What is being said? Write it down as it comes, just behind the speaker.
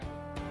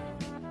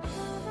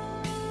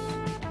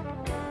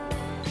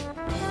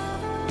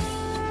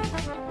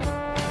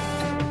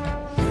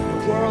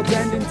world's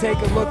ending, take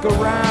a look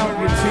around.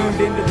 You're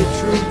tuned into the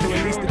truth, or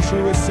at least the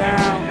truest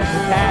sound. The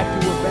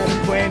path to a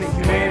better planet,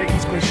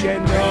 humanity's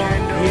crescendo.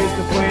 Here's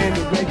the plan,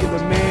 the regular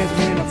man's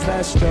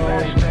manifesto.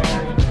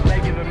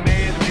 Regular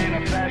man's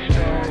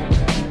manifesto.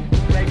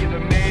 Regular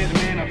man's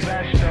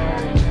manifesto.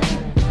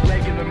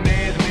 Regular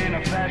man's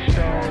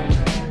manifesto.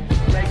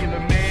 Regular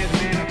man's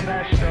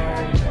manifesto.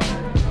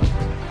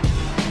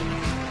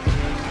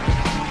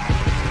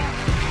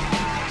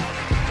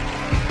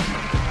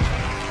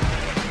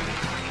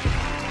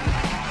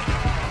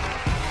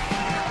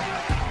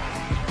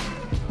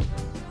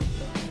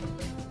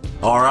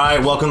 All right,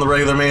 welcome to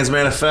Regular Man's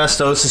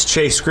Manifesto. This is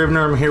Chase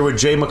Scribner. I'm here with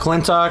Jay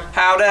McClintock.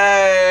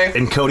 Howdy!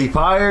 And Cody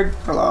Pyard.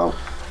 Hello.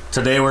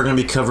 Today we're going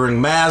to be covering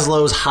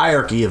Maslow's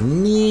hierarchy of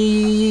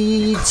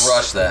needs.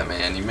 Crush that,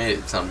 man. You made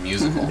it sound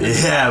musical.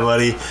 Yeah,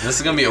 buddy. This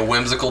is going to be a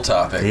whimsical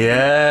topic.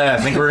 Yeah,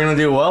 I think we're going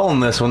to do well on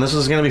this one. This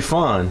is going to be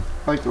fun.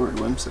 I like the word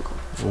whimsical.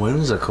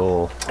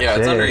 Whimsical. Yeah,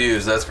 it's Jay.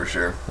 Underused, that's for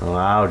sure.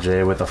 Wow,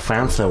 Jay, with the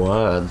fancy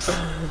words.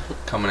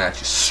 Coming at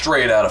you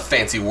straight out of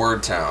fancy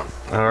word town.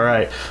 All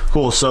right,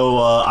 cool. So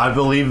I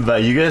believe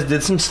that you guys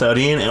did some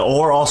studying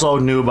or also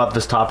knew about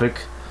this topic.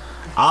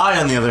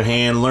 I, on the other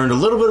hand, learned a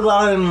little bit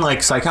about it in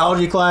like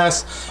psychology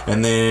class,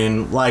 and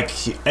then like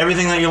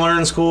everything that you learn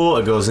in school,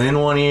 it goes in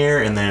 1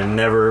 year and then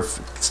never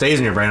stays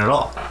in your brain at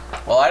all.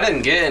 Well, I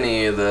didn't get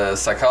any of the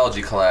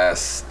psychology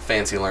class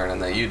fancy learning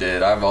that you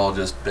did. I've all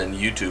just been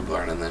YouTube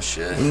learning this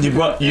shit.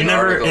 You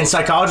never articles. in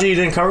psychology you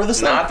didn't cover this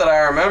stuff? Not that I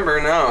remember,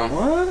 no.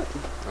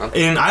 What?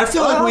 And I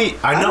feel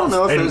like I don't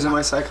know if it was in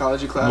my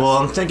psychology class. Well,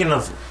 I'm thinking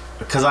of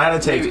because I had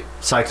to take Maybe.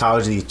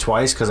 psychology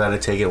twice because I had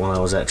to take it when I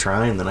was at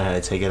Trine, then I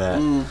had to take it at.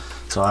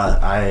 So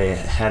I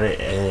had it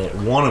at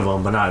one of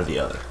them, but not at the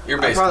other. You're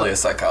basically a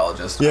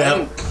psychologist.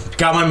 Yeah,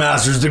 got my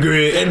master's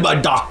degree and my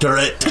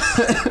doctorate.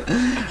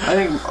 I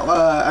think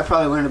I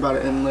probably learned about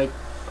it in like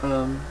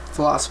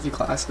philosophy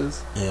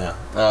classes. Yeah,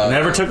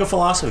 never took a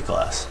philosophy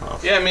class. Oh.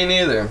 Yeah, me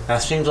neither. That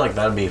seems like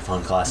that'd be a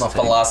fun class. I'm a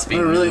philosophy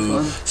They're really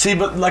noob. fun. See,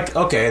 but like,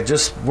 okay,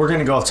 just we're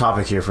gonna go off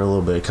topic here for a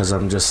little bit because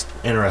I'm just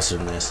interested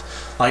in this.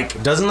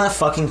 Like, doesn't that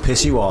fucking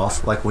piss you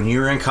off? Like, when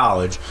you were in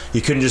college, you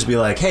couldn't just be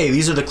like, "Hey,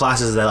 these are the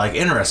classes that like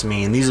interest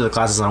me, and these are the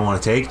classes I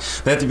want to take."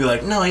 They have to be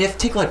like, "No, you have to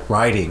take like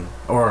writing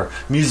or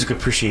music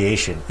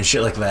appreciation and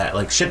shit like that,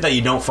 like shit that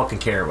you don't fucking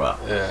care about."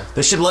 Yeah.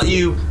 They should let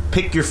you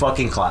pick your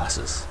fucking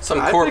classes.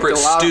 Some I corporate picked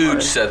a lot of stooge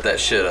mine. set that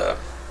shit up.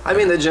 I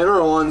mean, the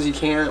general ones you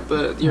can't,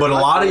 but But a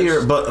lot of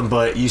your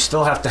but you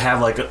still have to have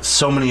like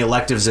so many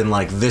electives in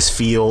like this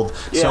field,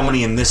 so Yeah.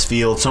 many in this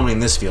field, so many in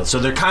this field. So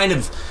they're kind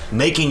of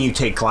making you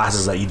take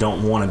classes that you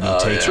don't want to be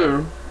taking. yeah.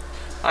 True.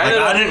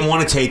 I didn't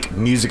want to take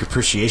music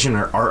appreciation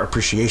or art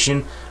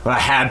appreciation, but I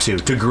had to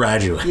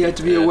graduate. You have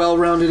to be a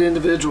well-rounded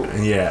individual.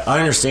 Yeah, I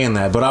understand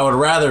that, but I would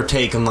rather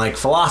take in like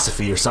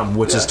philosophy or something,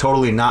 which is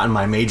totally not in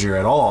my major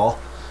at all.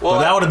 Well,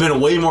 but that would have been a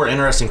way more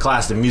interesting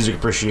class than music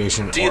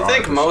appreciation. Do you or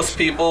think art most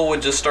appreciation. people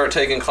would just start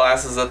taking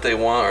classes that they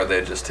want, or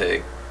they just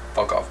take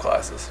fuck off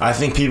classes? I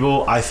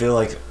feel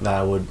like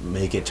that would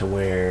make it to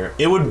where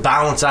it would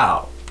balance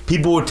out.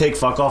 People would take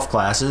fuck off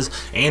classes,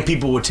 and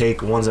people would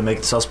take ones that make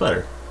themselves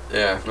better.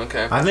 Yeah,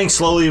 okay. I think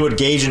slowly it would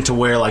gauge into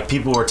where like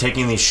people were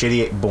taking these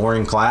shitty,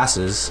 boring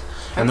classes,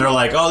 and they're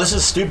like, "Oh, this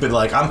is stupid.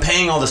 Like, I'm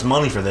paying all this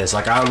money for this.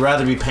 Like, I would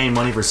rather be paying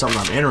money for something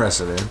I'm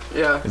interested in."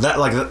 Yeah.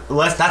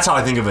 That's how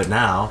I think of it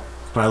now.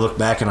 When I look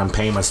back and I'm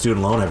paying my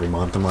student loan every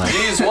month, I'm like,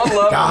 Geez, what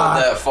level would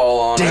God that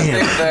fall on? damn. I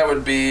think that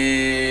would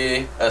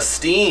be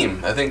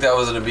esteem. I think that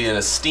was going to be an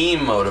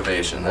esteem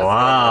motivation. That's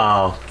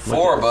 "Wow."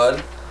 Four,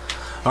 bud.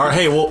 All right,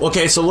 hey, well,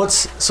 okay, so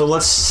let's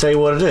say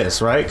what it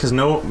is, right? Because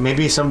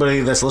maybe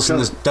somebody that's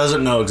listening to this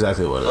doesn't know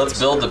exactly what it is. Let's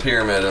build the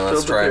pyramid and let's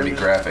Build the try and be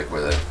pyramid. graphic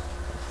with it.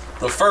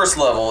 The first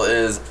level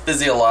is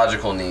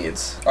physiological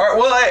needs. All right,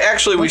 well, we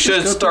Let's just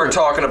should go start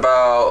through it. talking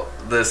about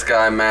this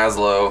guy,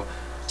 Maslow.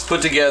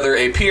 Put together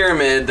a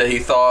pyramid that he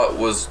thought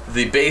was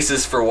the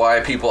basis for why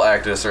people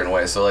acted a certain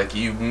way. So, like,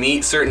 you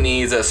meet certain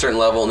needs at a certain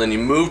level, and then you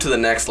move to the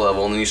next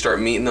level, and then you start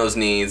meeting those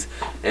needs.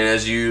 And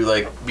as you,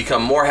 like,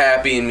 become more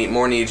happy and meet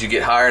more needs, you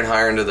get higher and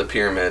higher into the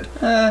pyramid.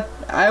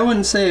 I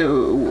wouldn't say it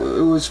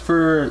was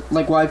for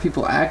like why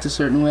people act a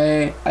certain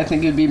way. I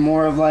think it'd be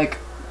more of like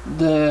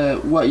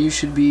what you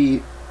should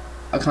be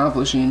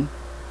accomplishing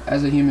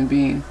as a human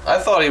being. I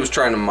thought he was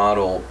trying to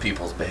model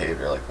people's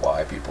behavior, like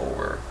why people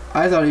were...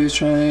 I thought he was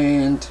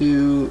trying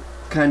to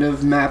kind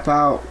of map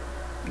out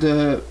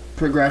the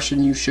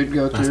progression you should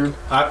go through.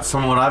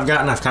 From what I've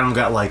gotten, I've kind of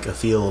got like a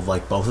feel of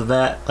like both of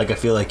that. Like I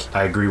feel like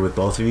I agree with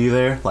both of you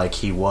there. Like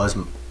he was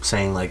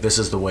saying like this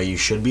is the way you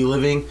should be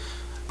living,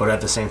 but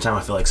at the same time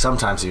I feel like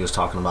sometimes he was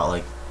talking about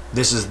like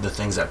this is the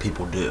things that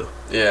people do.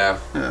 Yeah.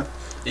 Yeah.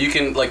 You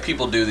can, like,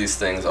 people do these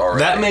things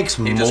already. That makes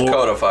He just more-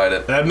 codified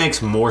it. That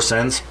makes more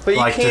sense. But you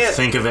like to can't-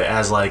 think of it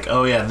as like,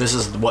 oh yeah, this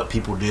is what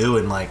people do,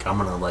 and like I'm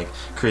gonna like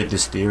create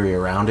this theory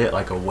around it,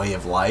 like a way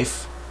of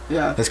life.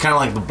 Yeah. It's kind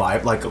of like the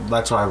Bible. Like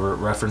that's what I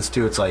reference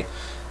to. It's like,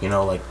 you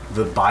know, like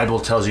the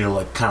Bible tells you to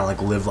like kind of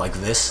like live like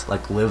this,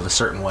 like live a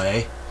certain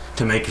way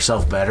to make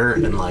yourself better,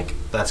 and like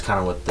that's kind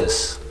of what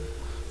this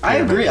I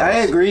agree. I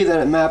does. agree that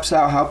it maps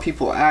out how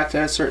people act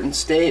at a certain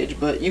stage,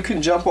 but you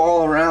can jump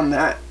all around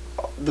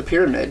the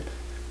pyramid,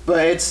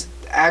 but it's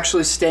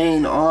actually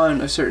staying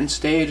on a certain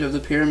stage of the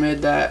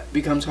pyramid that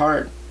becomes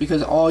hard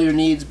because all your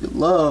needs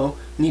below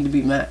need to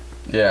be met.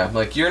 Yeah,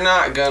 like you're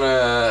not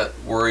gonna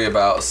worry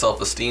about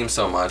self-esteem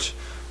so much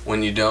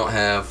when you don't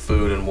have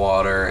food and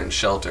water and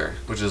shelter,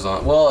 which is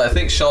on. Well, I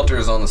think shelter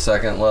is on the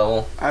second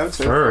level. I would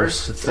say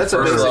First. first. It's the That's a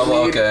first basic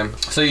level, need. okay.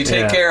 So you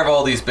take Yeah. care of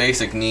all these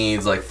basic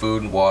needs like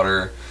food and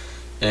water,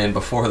 and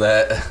before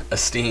that,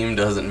 esteem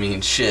doesn't mean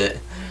shit.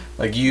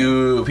 Like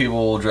people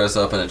will dress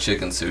up in a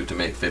chicken suit to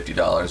make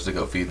 $50 to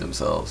go feed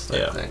themselves,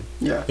 type thing.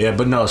 Yeah. Yeah,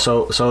 but no.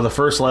 So the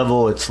first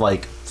level, it's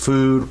like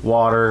food,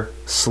 water,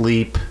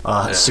 sleep,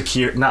 not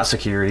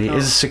security. No.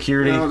 Is it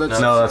security? No, that's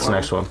the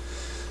next one.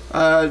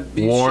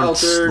 Be Warmth,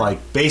 sheltered. like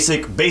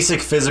basic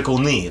physical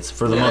needs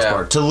for the most Yeah.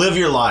 part. To live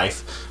your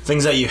life,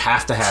 things that you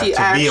have to have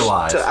to be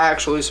alive. To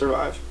actually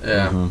survive.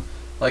 Yeah, Mhm.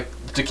 like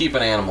to keep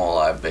an animal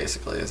alive,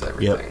 basically, is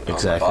everything on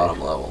exactly. the bottom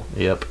level.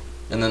 Yep.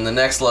 And then the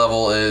next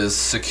level is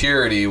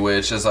security,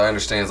 which, as I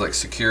understand, is like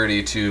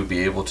security to be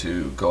able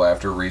to go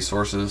after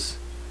resources,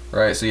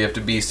 right? So you have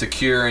to be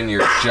secure in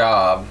your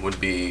job.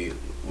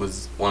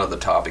 Was one of the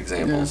top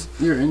examples.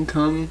 Yeah. Your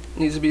income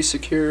needs to be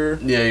secure.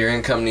 Yeah, your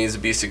income needs to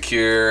be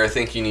secure. I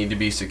think you need to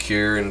be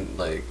secure in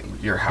like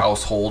your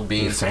household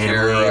being Your secure,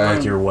 family, right?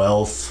 like your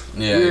wealth,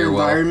 yeah, your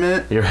wealth.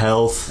 environment. your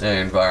health. Yeah,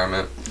 your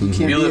environment. You If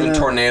can't you be live in a-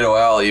 Tornado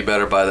Alley, you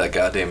better buy that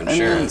goddamn and then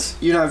insurance.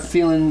 you're not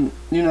feeling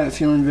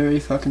very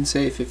fucking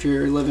safe if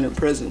you're living in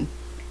prison.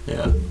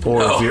 Yeah.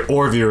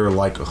 Or if you're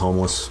like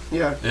homeless.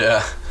 Yeah.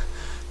 Yeah,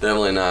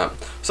 definitely not.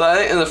 So I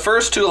think the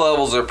first two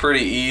levels are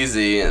pretty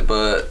easy,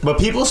 but But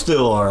people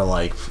still are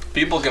like,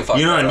 people can fuck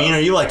you know what I that mean? up.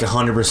 Are you like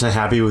 100%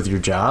 happy with your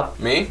job?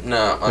 Me?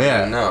 No. I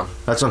Yeah. mean, no.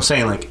 That's what I'm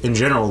saying. Like in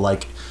general,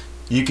 like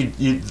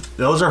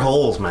those are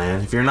holes,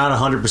 man. If you're not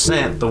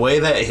 100%, the way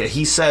that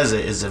he says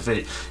it is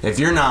if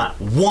you're not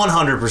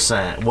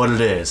 100% what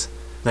it is,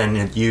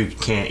 then you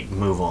can't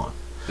move on.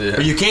 Yeah.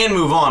 Or you can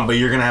move on, but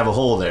you're gonna have a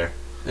hole there.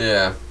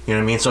 Yeah. You know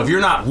what I mean? So if you're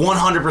not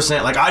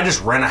 100%, like I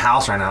just rent a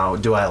house right now.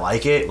 Do I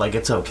like it? Like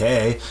it's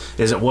okay.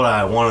 Is it what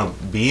I want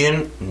to be in?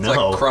 It's No. like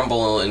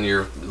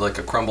like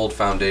a crumbled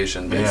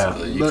foundation,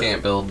 basically. Yeah. You But-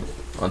 can't build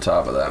on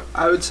top of that.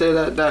 I would say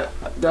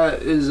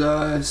that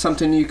is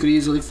something you could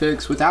easily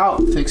fix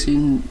without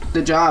fixing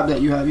the job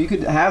that you have. You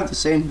could have the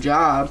same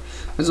job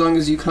as long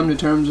as you come to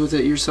terms with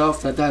it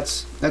yourself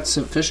that's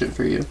sufficient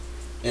for you.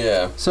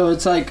 Yeah. So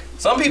it's like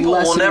Some people will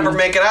Lesson- never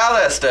make it out of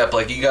that step.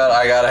 Like I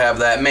gotta have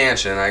that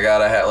mansion. I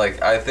gotta have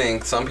I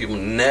think some people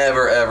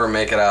never ever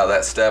make it out of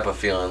that step of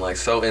feeling like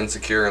so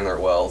insecure in their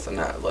wealth and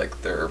not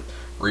like their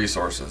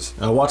resources.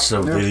 I watched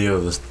a video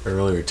of this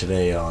earlier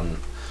today on,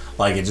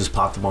 like it just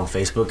popped up on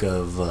Facebook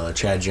of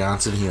Chad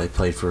Johnson. He like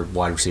played for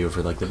wide receiver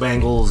for like the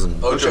Bengals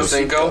and Ocho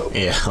Cinco?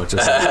 Yeah,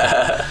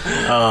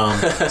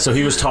 so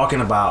he was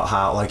talking about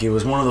how like it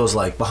was one of those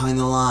like behind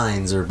the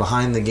lines or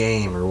behind the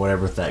game or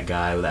whatever with that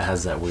guy that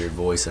has that weird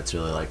voice that's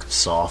really like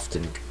soft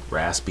and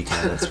raspy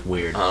kind of. That's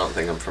weird. I don't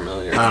think I'm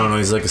familiar. I don't know.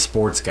 He's like a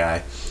sports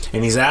guy,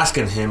 and he's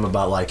asking him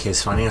about like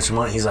his financial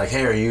money. He's like,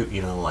 "Hey, are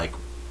you know like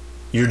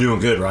you're doing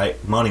good, right,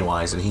 money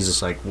wise?" And he's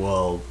just like,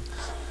 "Well,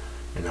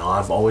 you know,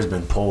 I've always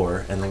been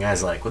poor." And the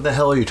guy's like, "What the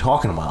hell are you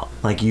talking about?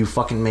 Like you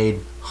fucking made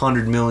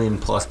 $100 million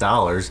plus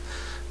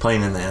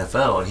playing in the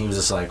NFL." And he was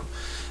just like,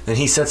 and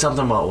he said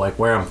something about like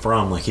where I'm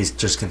from, like he's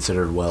just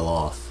considered well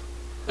off.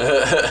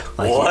 Like,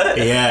 What?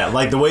 Yeah,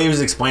 like the way he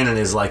was explaining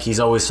is like he's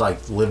always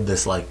like lived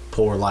this like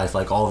poor life,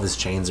 like all of his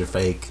chains are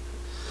fake.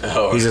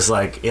 Oh. He's just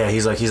like, yeah,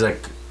 he's like,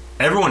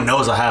 everyone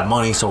knows I have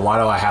money, so why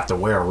do I have to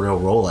wear a real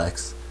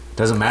Rolex?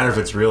 Doesn't matter if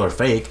it's real or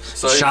fake.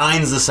 So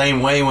Shines the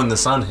same way when the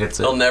sun hits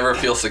it. He'll never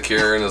feel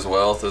secure in his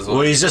wealth as well.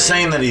 Well, he's just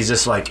saying that he's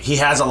just like, he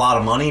has a lot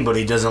of money, but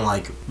he doesn't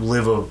like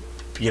live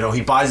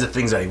he buys the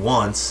things that he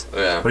wants,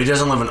 Yeah. but he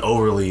doesn't live an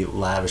overly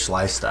lavish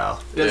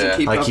lifestyle. he doesn't Yeah.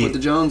 keep Like up with the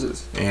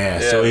Joneses.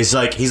 Yeah, Yeah. so he's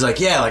like,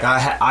 yeah, like I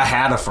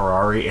had a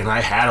Ferrari and I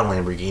had a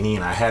Lamborghini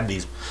and I had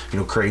these,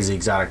 crazy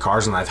exotic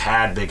cars and I've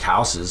had big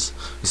houses.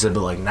 He said,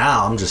 but like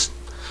now I'm just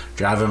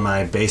driving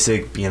my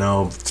basic,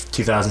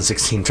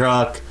 2016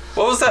 truck.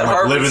 What was that I'm like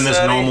Harvard living this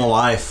study? normal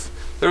life.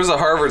 There was a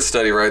Harvard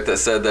study, right, that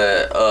said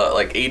that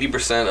like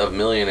 80% of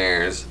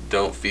millionaires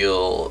don't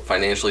feel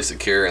financially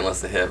secure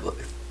unless they have like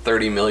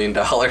 $30 million.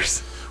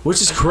 Which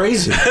is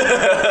crazy.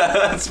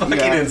 That's fucking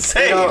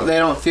insane. They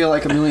don't feel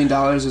like $1 million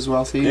is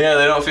wealthy. Yeah,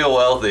 they don't feel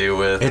wealthy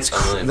with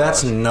 $1 million.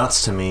 That's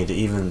nuts to me to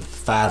even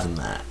fathom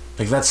that.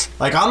 Like that's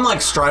like I'm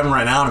like striving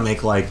right now to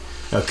make like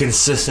a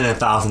consistent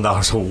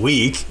 $1,000 a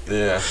week,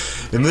 Yeah.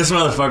 and this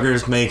motherfucker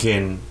is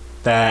making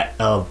that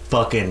a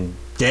fucking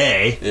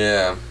day,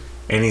 Yeah.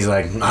 and he's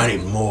like, I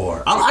need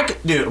more. I'm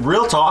like, dude,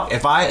 real talk.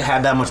 If I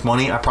had that much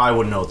money, I probably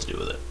wouldn't know what to do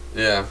with it.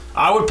 Yeah.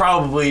 I would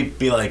probably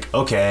be like,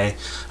 okay,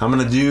 I'm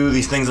gonna do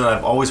these things that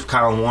I've always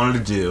kind of wanted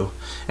to do,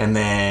 and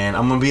then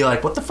I'm gonna be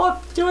like, what the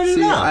fuck do I do See,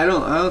 now? I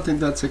don't think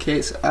that's the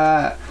case.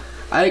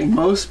 I think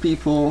most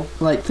people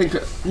like think,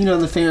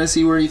 the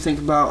fantasy where you think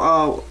about,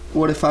 oh,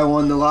 what if I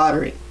won the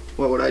lottery?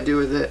 What would I do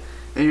with it?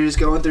 and you're just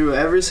going through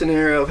every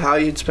scenario of how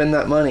you'd spend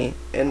that money.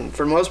 And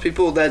for most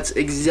people, that's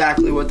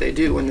exactly what they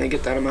do when they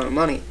get that amount of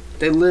money.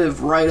 They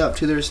live right up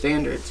to their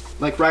standards,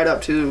 like right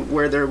up to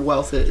where their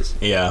wealth is.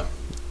 Yeah.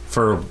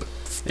 For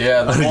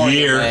Yeah, the a more you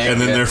year, make, and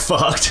then yeah. they're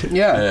fucked.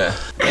 Yeah.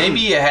 Maybe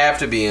you have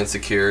to be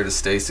insecure to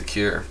stay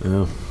secure.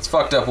 Yeah. It's a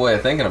fucked up way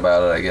of thinking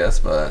about it, I guess,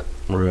 but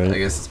Right. I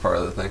guess it's part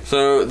of the thing.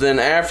 So then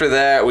after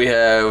that, we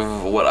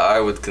have what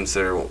I would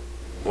consider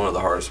one of the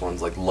hardest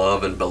ones, like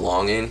love and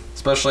belonging.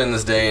 Especially in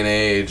this day and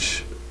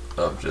age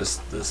of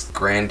just this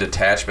grand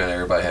detachment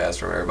everybody has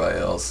from everybody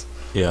else.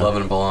 Yeah. Love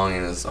and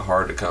belonging is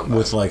hard to come by.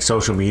 With like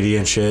social media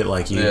and shit,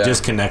 like you Yeah.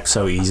 disconnect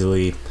so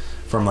easily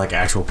from like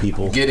actual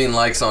people. Getting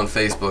likes on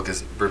Facebook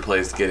has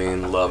replaced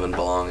getting love and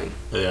belonging.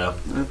 Yeah.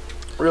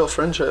 Real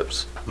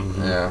friendships.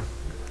 Mm-hmm. Yeah.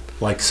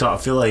 Like, so I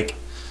feel like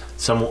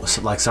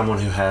someone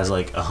who has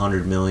like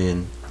 100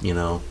 million,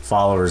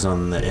 followers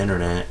on the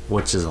internet,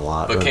 which is a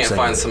lot. But I'm can't saying-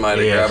 find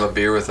somebody to yeah. grab a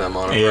beer with them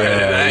on a Friday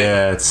Yeah, night.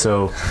 yeah. It's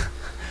so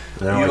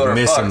they're You like are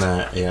missing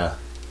fucked. that. Yeah.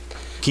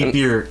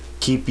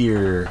 Keep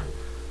your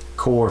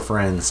core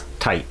friends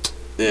tight.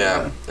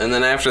 Yeah, and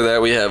then after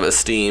that we have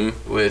esteem,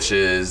 which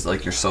is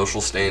like your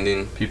social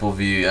standing. People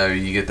view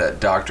you get that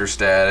doctor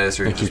status,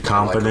 or Like you just your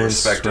become, like, a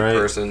competence, respected right?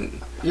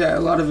 person. Yeah, a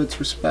lot of it's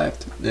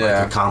respect. Yeah,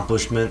 Like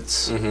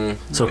accomplishments.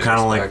 mm-hmm. So kind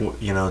of like,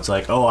 it's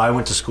like, oh, I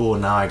went to school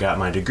and now I got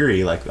my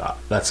degree. Like,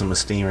 that's some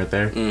esteem right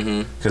there.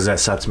 Mm-hmm. Because that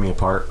sets me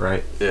apart,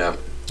 right? Yeah,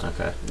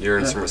 Okay. you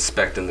earn some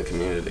respect in the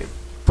community.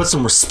 Put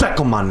some respect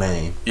on my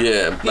name.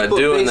 Yeah, by People,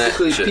 doing that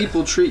basically, shit.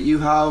 people treat you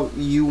how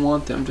you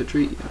want them to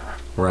treat you.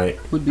 Right.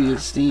 Would be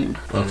esteem.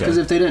 Okay. Because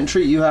if they didn't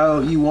treat you how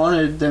you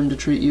wanted them to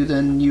treat you,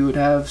 then you would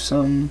have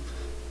some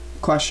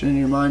question in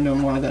your mind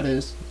on why that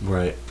is.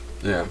 Right.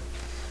 Yeah.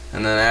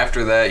 And then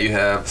after that, you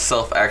have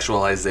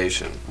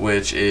self-actualization,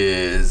 which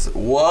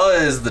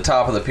was the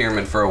top of the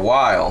pyramid for a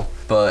while,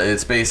 but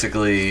it's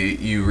basically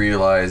you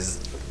realize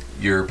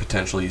your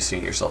potential you see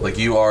in yourself. Like,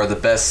 you are the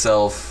best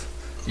self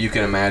you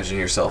can imagine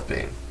yourself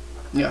being.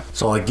 Yeah.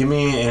 So, like, give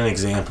me an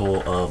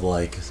example of,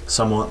 like,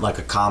 someone, like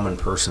a common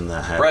person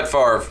that had... Brett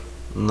Favre.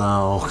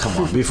 No,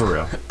 come on, be for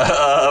real.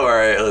 All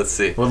right, let's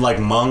see. With, like,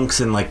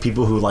 monks and, like,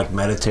 people who, like,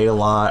 meditate a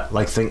lot,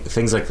 like,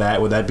 things like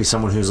that, would that be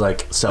someone who's,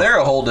 like, They're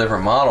a whole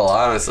different model,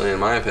 honestly, in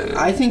my opinion.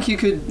 I think you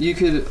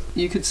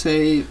could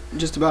say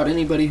just about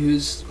anybody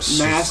who's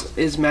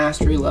is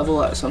mastery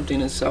level at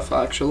something is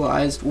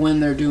self-actualized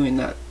when they're doing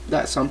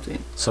that something.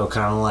 So,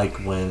 kind of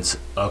like when...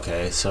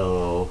 Okay,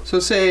 so... So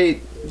say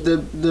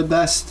the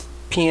best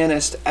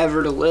pianist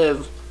ever to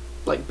live,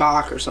 like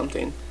Bach or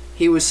something,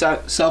 he was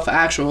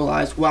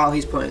self-actualized while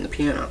he's playing the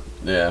piano.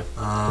 Yeah.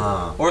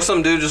 Ah. Or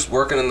some dude just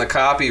working in the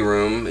copy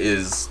room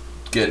is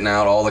getting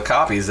out all the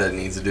copies that he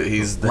needs to do.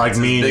 Like that's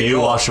me his and big you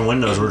goal. washing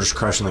windows, we're just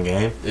crushing the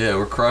game. Yeah,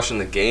 we're crushing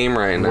the game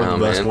right We're now,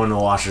 the best man.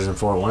 window washers in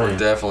Fort We're Wayne.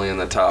 definitely in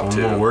the top When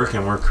two. we're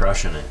working, we're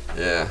crushing it.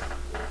 Yeah.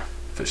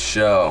 For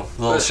sure.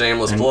 Little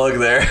shameless And- plug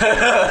there.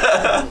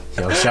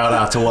 Yo, shout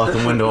out to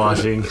Welcome Window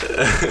Washing.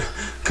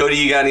 Cody,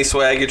 you got any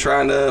swag you're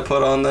trying to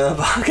put on the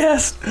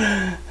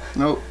podcast?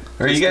 Nope.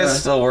 Or are you Just, guys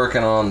still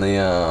working on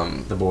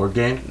the The board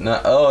game?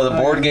 the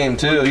board game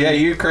too? Yeah,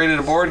 you created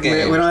a board We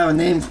game. don't have a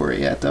name for it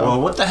yet, though.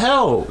 Well, what the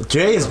hell?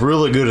 Jay is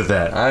really good at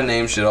that. I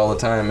name shit all the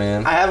time,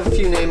 man. I have a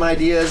few name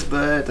ideas,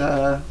 but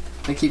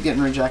they keep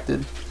getting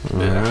rejected.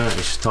 Alright,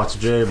 you should talk to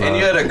Jay about And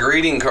you it. had a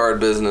greeting card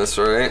business,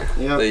 right?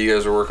 Yep. That you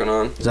guys were working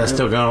on. Is that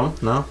still going?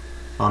 No?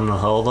 On the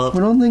hold up? I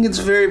don't think it's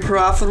very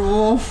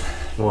profitable,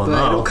 Well,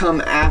 but it'll no. come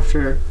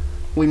after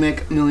we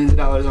make millions of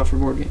dollars off our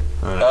board game.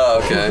 Alright.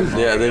 Oh, okay.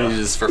 Yeah, then you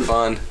just for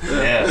fun.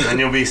 Yeah, then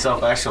you'll be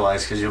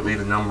self-actualized because you'll be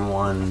the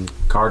 #1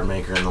 card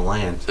maker in the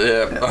land.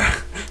 Yeah.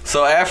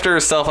 So after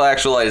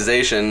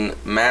self-actualization,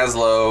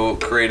 Maslow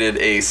created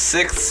a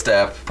 6th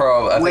step.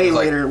 Way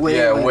later.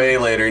 Way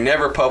later. He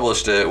never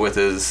published it with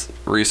his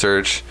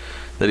research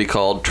that he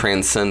called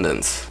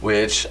transcendence,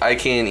 which I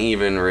can't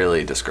even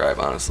really describe,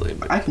 honestly.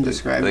 But I can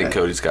describe I think it.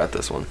 Cody's got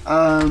this one.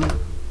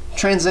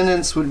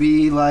 Transcendence would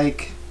be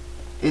like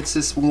it's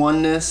this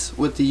oneness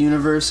with the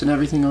universe and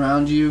everything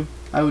around you.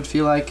 I would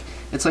feel like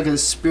it's like a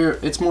spirit.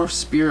 It's more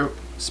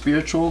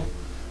spiritual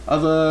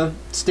of a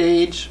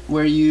stage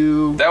where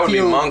you. That would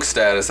feel, be monk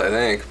status, I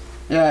think.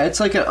 Yeah, it's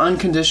like an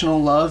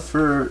unconditional love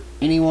for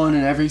anyone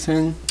and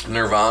everything.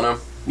 Nirvana.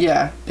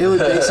 Yeah, it would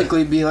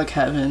basically be like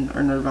heaven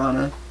or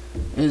nirvana.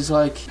 Is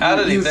like How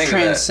did he you've think of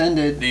that?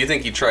 transcended. Do you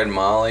think he tried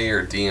Molly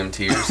or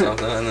DMT or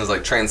something? And it's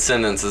like,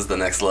 transcendence is the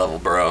next level,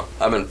 bro.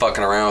 I've been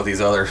fucking around with these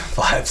other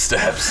 5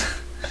 steps.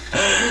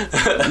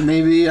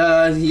 Maybe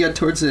he got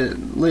towards the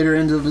later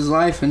end of his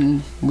life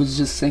and was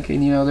just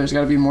thinking, there's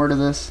got to be more to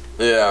this.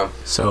 Yeah.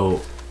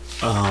 So,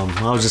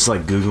 I was just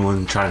like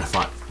Googling, trying to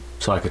find,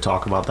 so I could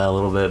talk about that a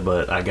little bit,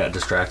 but I got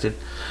distracted.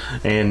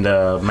 And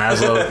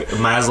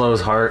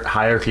Maslow's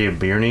hierarchy of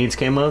beer needs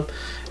came up,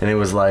 and it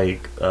was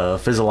like I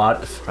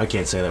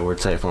can't say that word.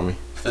 Say it for me.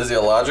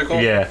 Physiological?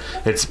 Yeah,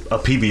 it's a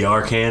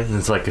PBR can, and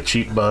it's like a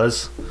cheap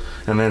Buzz.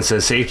 And then it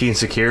says safety and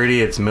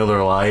security, it's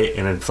Miller Lite,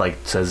 and it's like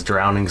says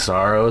drowning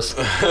sorrows.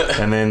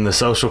 And then the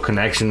social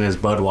connection is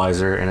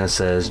Budweiser, and it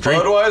says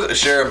Budweiser?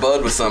 Share a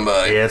bud with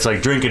somebody. Yeah, it's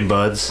like drinking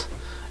buds.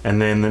 And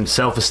then the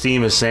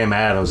self-esteem is Sam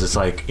Adams. It's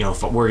like, you know,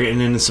 we're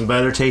getting into some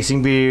better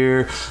tasting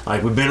beer.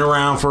 Like, we've been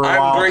around for a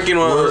while. I'm drinking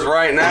one of those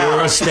right now.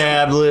 We're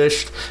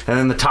established. And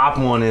then the top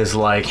one is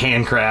like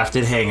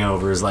handcrafted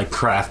hangovers, like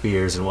craft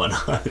beers and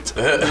whatnot.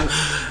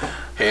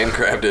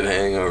 Handcrafted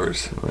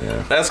hangovers.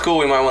 Yeah. That's cool.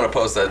 We might want to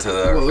post that to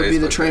our What would be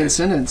the Facebook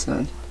transcendence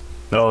then?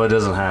 No, it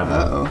doesn't have one.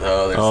 Uh-oh.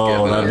 Oh, they're Oh,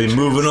 skipping that'd it. be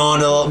moving on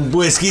to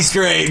whiskey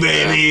straight,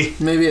 baby.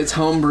 Maybe it's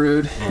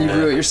homebrewed. You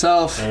brew it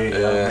yourself. There you Yeah.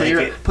 go. Put Make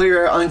your, it. put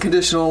your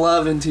unconditional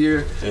love into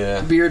your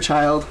Yeah. beer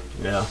child.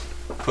 Yeah.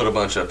 Put a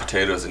bunch of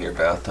potatoes in your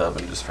bathtub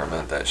and just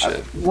ferment that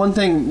shit. One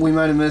thing we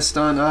might have missed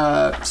on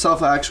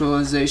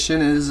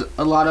self-actualization is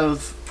a lot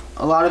of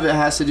it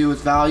has to do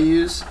with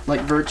values,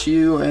 like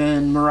virtue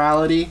and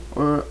morality,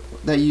 or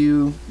that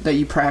you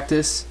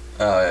practice.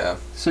 Oh, yeah.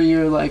 So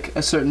you're like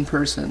a certain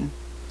person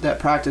that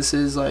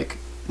practices like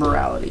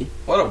morality.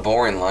 What a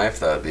boring life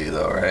that'd be,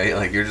 though, right?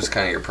 Like, you're just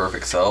kind of your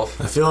perfect self.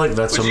 I feel like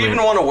that's Would you something.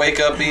 even want to wake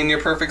up being your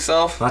perfect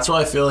self? That's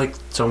why I feel like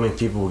so many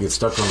people get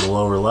stuck on the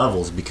lower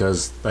levels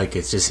because like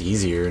it's just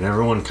easier and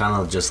everyone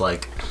kind of just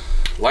like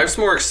Life's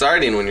more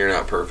exciting when you're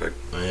not perfect,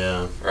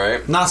 yeah.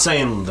 right? Not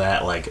saying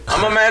that like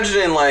I'm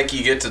imagining, like,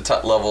 you get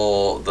to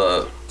level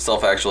the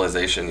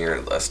self-actualization, you're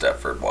a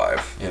Stepford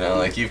wife. You know,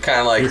 like, you've kind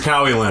of like... you're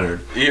Cowie Leonard.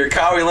 You're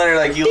Cowie Leonard,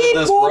 like, you live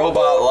this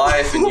robot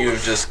life and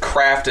you've just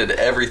crafted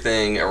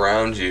everything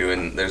around you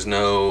and there's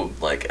no,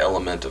 like,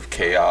 element of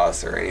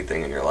chaos or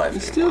anything in your life You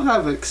anymore. still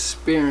have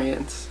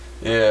experience,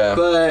 Yeah.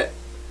 but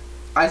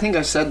I think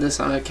I've said this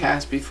on a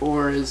cast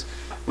before, is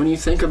when you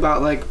think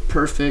about like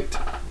perfect,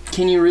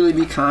 can you really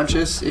be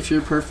conscious if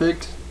you're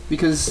perfect?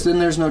 Because then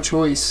there's no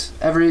choice.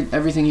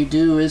 Everything you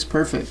do is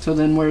perfect. So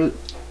then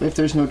if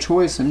there's no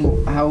choice,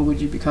 then how would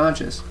you be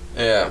conscious?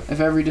 Yeah. If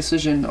every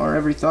decision or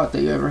every thought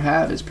that you ever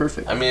have is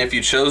perfect. I mean, if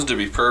you chose to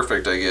be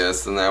perfect, I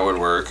guess, then that would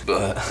work.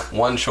 But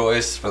one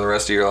choice for the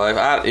rest of your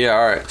life? Yeah,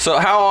 all right. So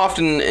how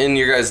often in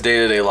your guys'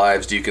 day-to-day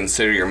lives do you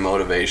consider your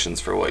motivations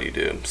for what you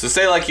do? So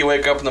say, like, you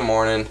wake up in the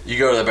morning, you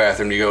go to the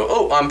bathroom, you go,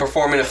 oh, I'm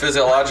performing a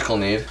physiological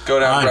need. Go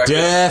down I breakfast.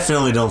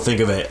 definitely don't think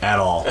of it at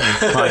all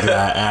like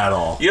that at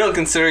all. You don't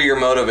consider your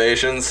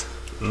motivations?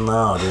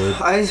 No, dude.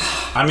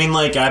 I mean,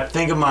 like, I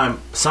think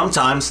of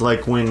sometimes,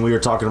 like, when we were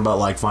talking about,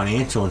 like,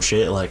 financial and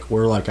shit, like,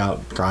 we're, like,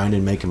 out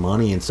grinding, making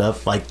money and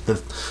stuff. Like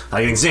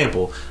an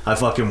example, I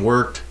fucking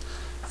worked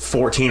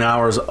 14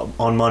 hours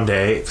on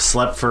Monday,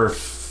 slept for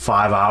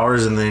 5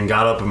 hours, and then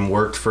got up and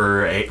worked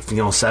for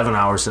 7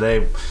 hours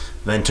today,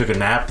 then took a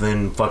nap,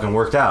 then fucking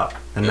worked out.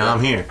 And now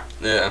I'm here.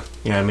 Yeah.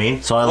 You know what I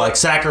mean? So I, like,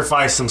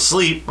 sacrifice some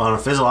sleep on a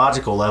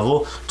physiological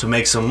level to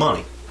make some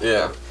money.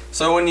 Yeah.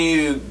 So when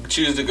you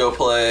choose to go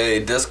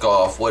play disc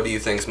golf, what do you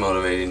think's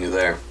motivating you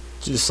there?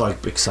 Just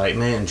like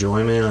excitement,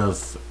 enjoyment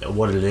of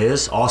what it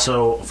is.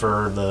 Also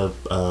for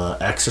the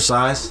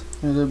exercise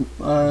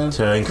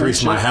to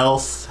increase my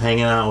health,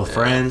 hanging out with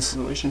friends.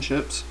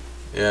 Relationships.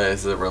 Yeah,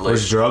 is it There's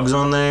relationship? drugs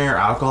on there,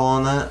 alcohol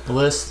on that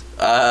list.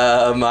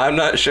 I'm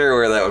not sure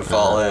where that would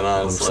fall in,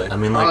 honestly. I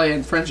mean, Probably like,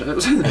 in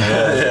friendships. you know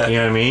what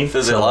I mean?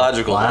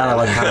 Physiological. So, I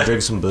like kind of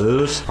drink some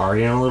booze,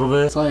 partying a little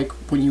bit. It's like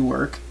when you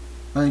work,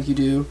 I think you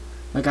do.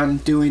 Like, I'm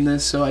doing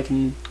this so I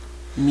can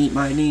meet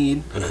my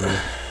needs.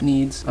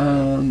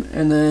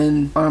 And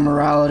then on a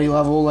morality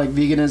level, like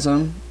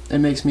veganism, it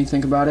makes me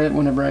think about it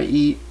whenever I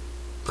eat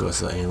Goes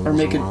to the animals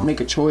or involved. make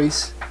a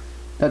choice.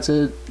 That's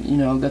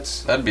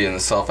That'd be in the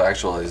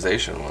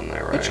self-actualization one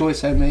there, a right?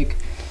 choice I make.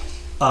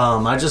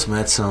 I just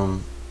met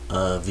some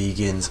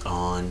vegans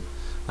on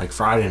like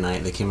Friday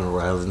night. They came over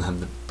and had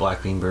the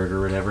black bean burger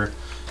or whatever.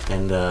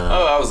 And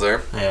Oh, I was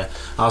there. yeah,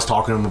 I was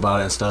talking to them about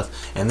it and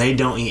stuff. And they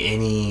don't eat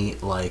any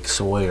like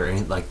soy or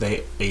any, like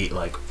they eat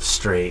like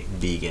straight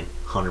vegan,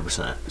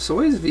 100%.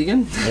 Soy is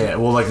vegan. Yeah,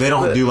 well, like they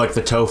don't But- do like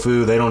the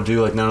tofu. They don't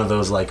do like none of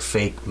those like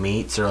fake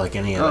meats or like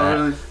any of Oh, that.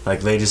 really? Like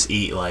they just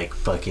eat like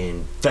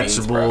fucking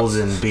vegetables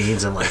and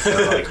beans and like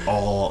they're like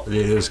all.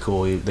 Dude, it was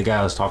cool. The guy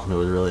I was talking to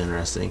was really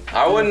interesting.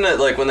 I wouldn't,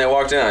 like, when they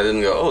walked in, I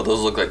didn't go, oh,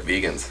 those look like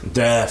vegans.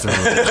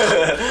 Definitely,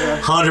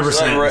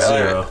 100% Like,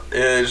 zero.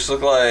 It just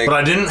looked like... But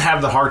I didn't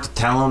have the heart to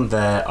tell him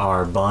that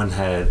our bun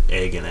had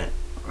egg in it.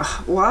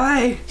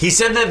 Why? He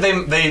said that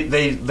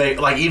they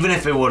like even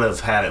if it would have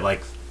had it,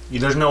 like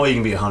there's no way you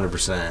can be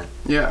 100%.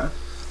 Yeah.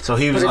 So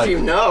he was But like, if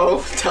you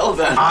know, tell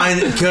them. I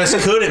just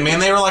couldn't, man.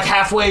 They were like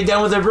halfway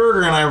done with their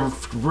burger, and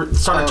I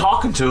started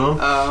talking to them,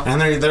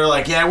 and they're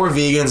like, yeah, we're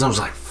vegans. I was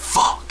like,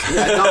 fuck.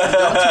 Yeah,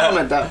 don't tell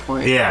them at that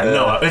point. Yeah,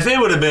 no. If it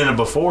would have been a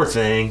before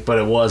thing, but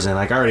it wasn't.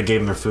 Like I already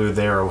gave them their food.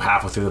 They were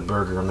halfway through the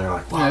burger, and they're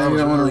like, wow, Yeah, that you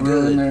was don't want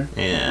really to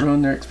good.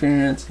 ruin their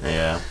experience.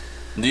 Yeah.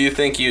 Do you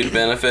think you'd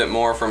benefit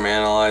more from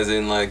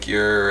analyzing, like,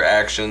 your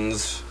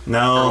actions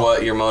No. or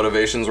what your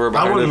motivations were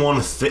behind I wouldn't it?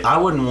 want to. I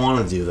wouldn't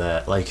want to do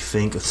that. Like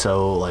think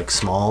so like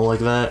small like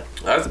that.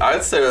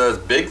 I'd say that's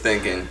big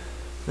thinking.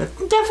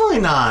 Definitely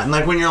not. And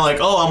like when you're like,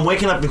 oh, I'm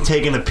waking up and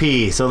taking a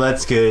pee, so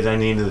that's good. I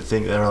need to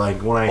think that, or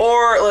like when I,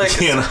 Or like,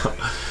 you know,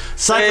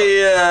 say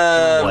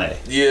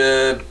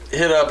you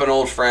hit up an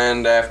old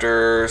friend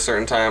after a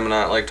certain time and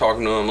not like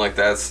talking to him, like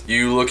that's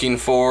you looking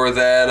for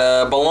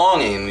that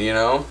belonging, you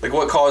know? Like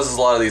what causes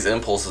a lot of these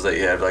impulses that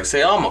you have? Like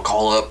say, oh, I'm gonna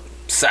call up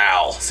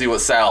Sal, see what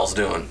Sal's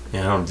doing.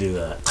 Yeah, I don't do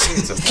that.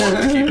 It's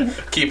important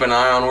to keep an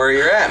eye on where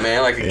you're at,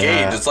 man. Like a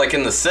gauge. It's like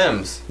in The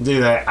Sims.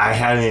 Dude, I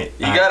haven't.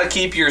 You gotta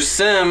keep your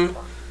sim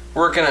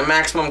working at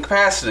maximum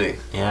capacity.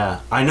 Yeah,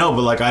 I know,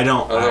 but like I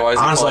don't. Otherwise,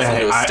 honestly, it falls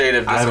into a state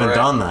of I haven't disarray.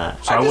 done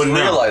that, so I just wouldn't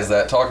know. realized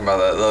that talking about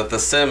that. That the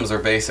Sims are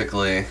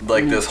basically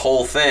like this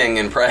whole thing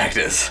in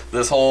practice.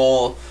 This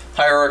whole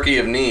hierarchy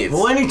of needs.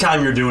 Well,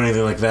 anytime you're doing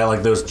anything like that,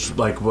 like those,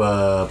 like what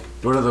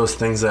are those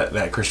things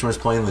that Christian was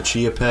playing, the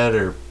Chia Pet,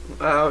 or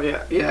Oh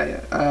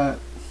yeah.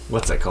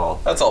 what's that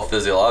called? That's all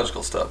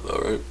physiological stuff,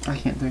 though, right? I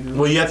can't think of it.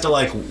 Well, you have to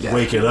like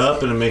wake it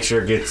up and make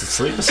sure it gets to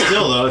sleep. But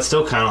still, though, it's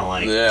still kind of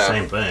like the Yeah.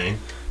 same thing.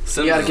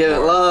 Sims You gotta is give it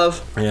more-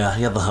 love. Yeah,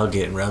 you have to hug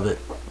it and rub it.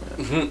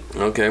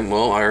 Okay,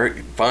 well,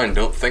 fine.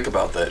 Don't think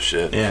about that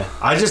shit. Yeah,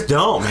 I just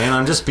don't, man.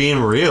 I'm just being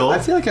real. I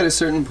feel like at a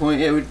certain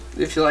point, it would,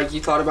 if you like,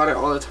 you thought about it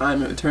all the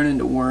time, it would turn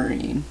into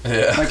worrying.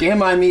 Yeah. Like,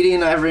 am I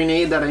meeting every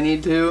need that I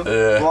need to?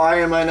 Yeah. Why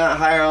am I not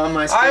higher on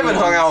my? I haven't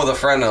hung schedules? out with a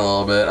friend in a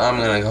little bit. I'm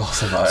gonna call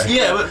somebody.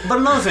 Yeah, but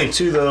another thing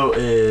too, though,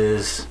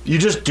 is you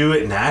just do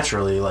it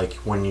naturally, like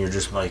when you're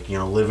just like, you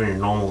know, living your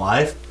normal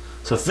life.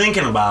 So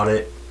thinking about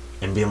it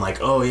and being like,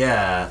 oh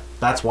yeah,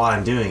 that's why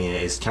I'm doing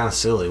it is kind of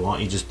silly. Why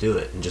don't you just do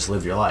it and just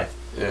live your life?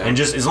 Yeah. And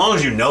just as long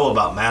as you know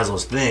about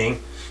Maslow's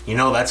thing, you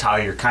know that's how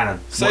you're kind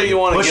of. Say you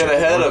want to pushing get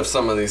ahead for. of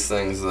some of these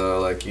things, though.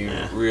 Like you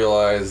Yeah.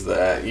 realize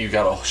that you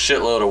got a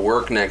shitload of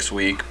work next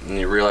week, and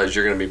you realize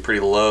you're going to be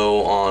pretty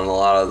low on a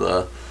lot of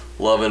the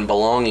love and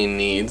belonging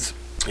needs.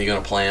 You're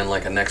going to plan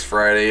like a next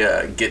Friday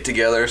get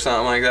together or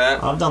something like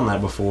that. I've done that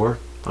before.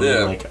 I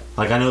Yeah. mean,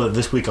 like I know that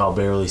this week I'll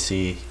barely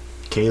see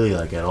Kaylee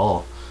like at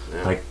all.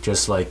 Yeah. Like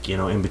just like, you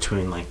know, in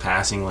between like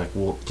passing, like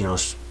we'll, you know,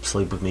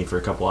 sleep with me for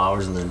a couple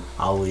hours and then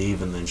I'll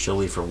leave and then she'll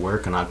leave for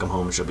work and I'll come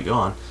home and she'll be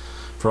gone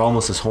for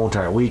almost this whole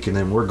entire week and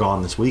then we're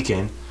gone this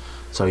weekend.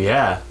 So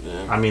yeah.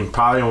 I mean,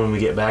 probably when we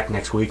get back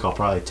next week I'll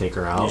probably take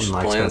her You out and should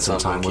like plan spend some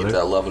something time to keep with her.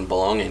 that love and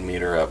belonging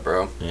meter up,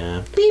 bro.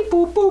 Yeah. Beep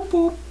boop boop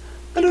boop.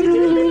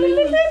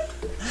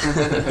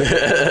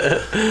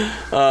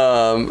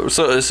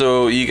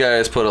 So you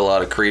guys put a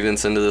lot of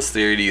credence into this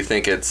theory. Do you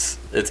think it's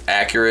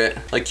accurate?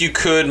 Like you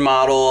could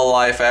model a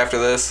life after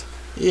this?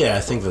 Yeah, I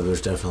think that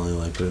there's definitely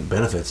like good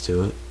benefits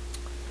to it.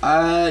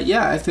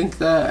 Yeah, I think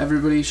that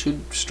everybody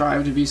should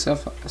strive to be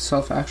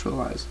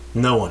self-actualized.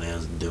 No one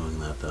is doing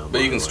that though. But by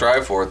you the can way.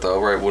 strive for it,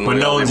 though, right? Wouldn't But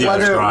we no all one's be- Yeah,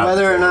 Whether strive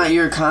whether or for not it.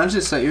 you're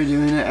conscious that you're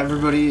doing it,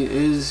 everybody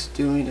is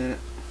doing it.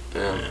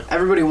 Yeah.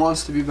 Everybody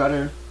wants to be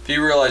better. If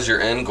you realize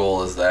your end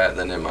goal is that,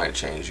 then it might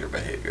change your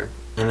behavior.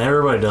 And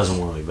everybody doesn't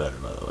want to be better,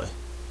 by the way.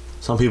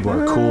 Some people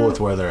are cool with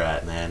where they're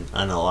at, man.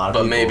 I know a lot of But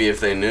people. maybe if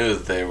they knew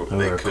that they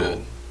are could,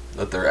 cool.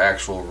 that their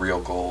actual real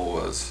goal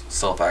was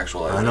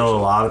self-actualization. I know a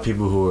lot of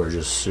people who are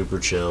just super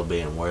chill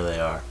being where they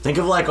are. Think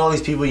of like all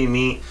these people you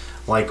meet.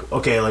 Like,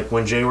 okay, like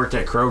when Jay worked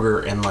at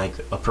Kroger and like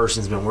a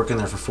person's been working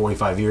there for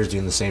 45 years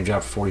doing the same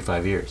job for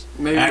 45 years.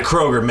 Maybe. At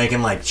Kroger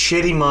making like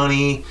shitty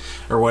money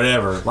or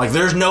whatever. Like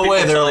there's no way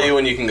People they're tell you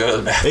when you can go to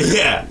the bathroom.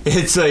 yeah,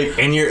 it's like,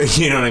 and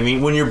you know what I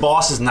mean? When your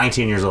boss is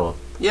 19 years old.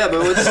 Yeah,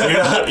 but what's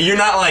You're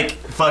not like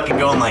fucking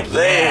going like,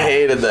 They yeah.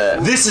 hated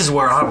that. This is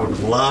where I would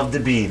love to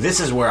be. This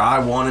is where I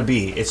want to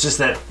be. It's just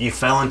that you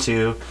fell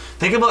into.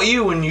 Think about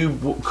you when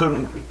you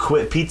couldn't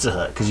quit Pizza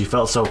Hut because you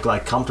felt so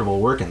like comfortable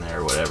working there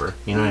or whatever.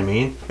 You know what I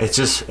mean? It's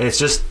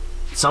just.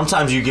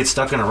 Sometimes you get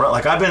stuck in a rut.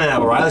 Like I've been at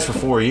O'Reilly's for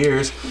 4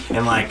 years,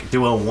 and like,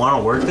 do I want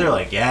to work there?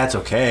 Like, yeah, it's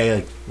okay.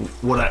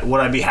 Like, would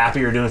I be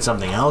happier doing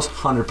something else?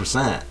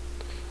 100%.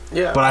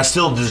 yeah. But I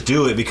still just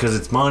do it because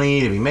it's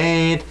money to be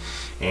made,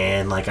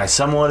 and like I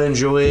somewhat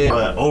enjoy it.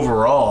 But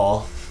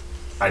overall,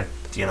 I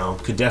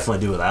could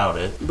definitely do without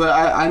it. But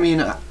I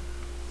mean,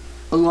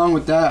 along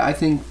with that, I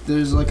think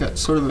there's like a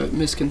sort of a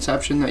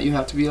misconception that you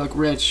have to be like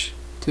rich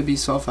to be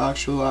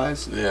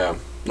self-actualized. Yeah.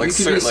 Like You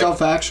can certain, be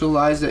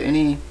self-actualized at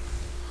any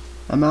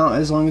amount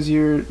as long as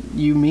you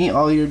meet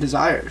all your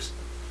desires.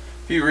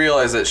 if you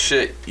realize that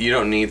shit, you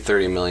don't need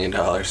 $30 million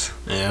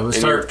Yeah,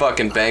 in your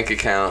fucking bank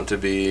account to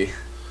be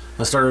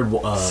I started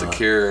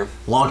secure. a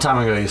long time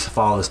ago. I used to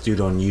follow this dude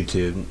on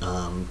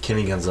YouTube.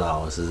 Kenny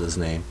Gonzalez is his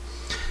name,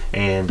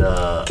 and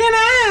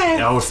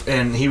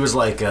and he was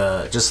like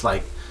just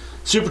like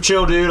super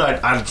chill dude.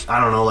 I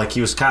don't know, like he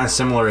was kind of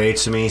similar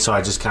age to me, so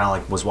I just kind of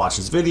like was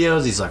watching his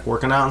videos. He's like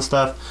working out and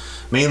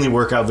stuff, mainly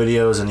workout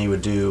videos, and he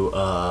would do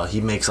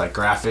he makes like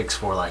graphics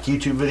for like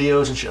YouTube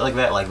videos and shit like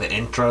that, like the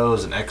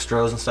intros and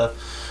extras and stuff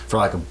for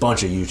like a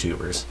bunch of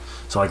YouTubers.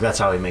 So like that's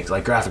how he makes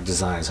like graphic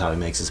design is how he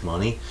makes his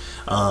money.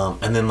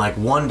 And then like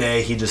one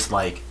day he just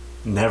like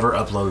never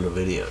uploaded a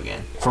video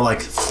again for like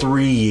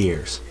 3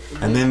 years.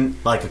 And then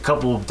like a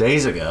couple of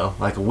days ago,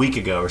 like a week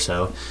ago or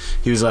so,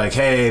 he was like,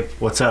 "Hey,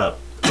 what's up?"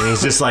 and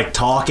he's just like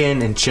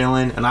talking and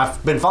chilling. And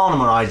I've been following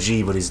him on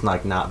IG, but he's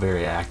like not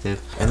very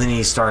active. And then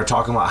he started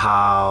talking about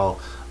how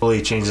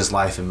he changed his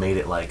life and made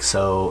it like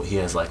so he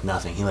has like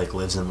nothing. He like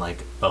lives in like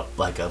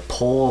a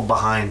pole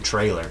behind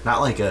trailer,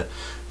 not like a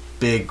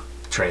big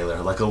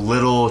trailer, like a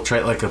little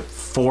like a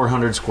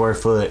 400 square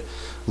foot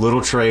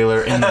little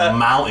trailer in the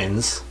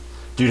mountains.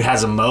 Dude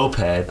has a moped.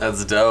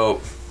 That's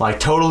dope. Like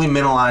totally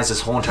minimalized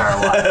his whole entire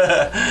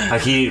life.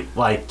 Like he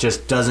like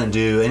just doesn't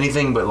do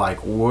anything but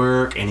like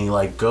work, and he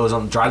like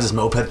drives his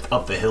moped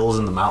up the hills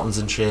and the mountains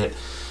and shit,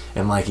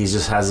 and like he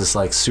just has this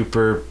like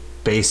super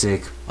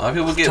basic, A lot of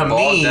people get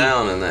bogged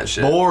down in that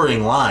shit.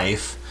 Boring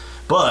life.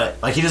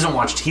 But like he doesn't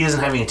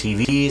have any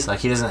TVs, like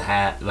he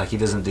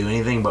doesn't do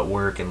anything but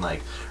work and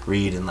like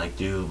read and like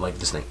do like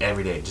this thing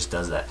every day. Just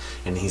does that.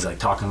 And he's like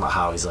talking about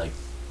how he's like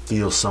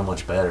feels so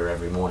much better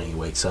every morning. He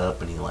wakes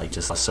up and he like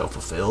just so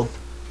fulfilled.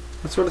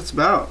 That's what it's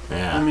about.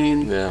 Yeah. I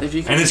mean, if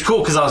you can... And it's cool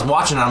because I was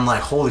watching it, I'm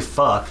like, holy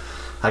fuck.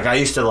 Like I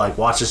used to like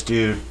watch this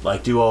dude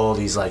like do all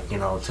these like, you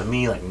know, to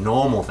me like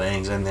normal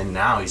things, and then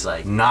now he's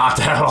like not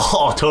at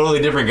all,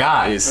 totally different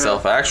guy. He's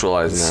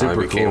self-actualized now.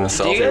 Super He became cool. the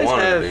self he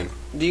wanted to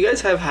be. Do you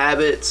guys have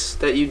habits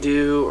that you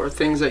do or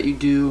things that you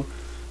do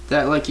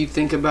that like you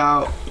think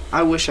about,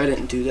 I wish I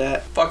didn't do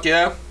that? Fuck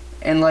yeah.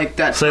 And like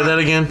that Say that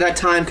again? That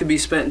time could be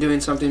spent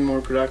doing something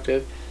more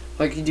productive.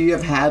 Like, do you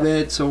have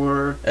habits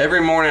or...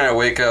 Every morning I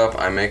wake up,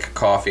 I make a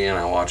coffee, and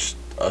I watch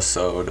a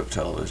sode of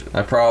television.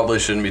 I probably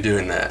shouldn't be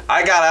doing that.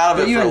 I got out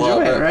of it for a little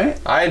bit. You enjoy it, right?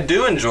 I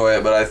do enjoy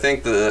it, but I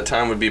think that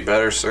time would be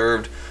better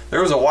served.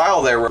 There was a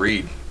while there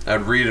where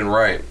I'd read and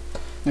write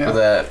for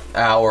that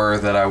hour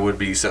that I would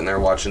be sitting there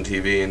watching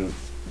TV and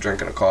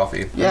drinking a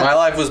coffee. Yeah. My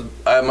life was...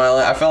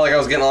 I felt like I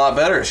was getting a lot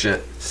better at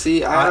shit.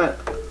 See, I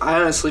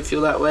honestly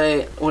feel that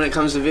way when it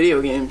comes to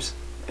video games.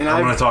 And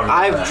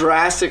I've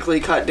drastically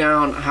cut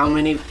down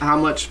how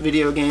much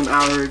video game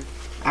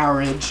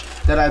hourage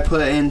that I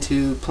put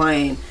into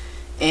playing,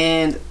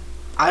 and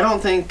I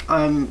don't think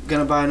I'm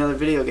gonna buy another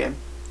video game.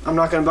 I'm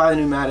not gonna buy the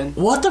new Madden.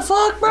 What the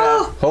fuck,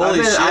 bro?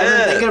 Holy shit! I've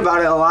been thinking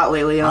about it a lot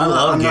lately. And I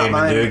love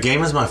gaming, dude.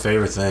 Game is my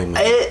favorite thing,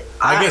 man.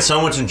 I get so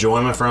much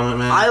enjoyment from it,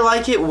 man. I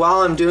like it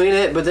while I'm doing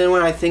it, but then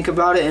when I think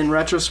about it in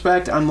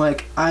retrospect, I'm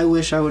like, I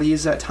wish I would have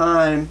used that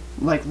time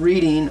like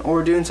reading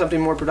or doing something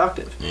more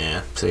productive.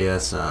 Yeah. See,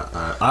 that's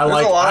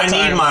I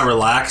need my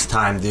relaxed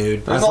time,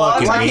 dude. There's a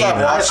lot of times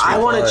I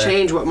want to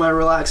change what my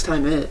relaxed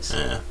time is.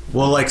 Yeah.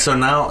 Well, like so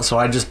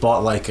I just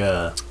bought like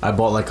a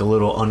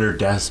little under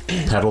desk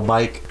pedal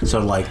bike. So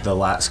like the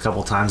last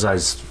couple times I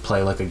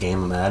play like a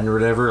game of Madden or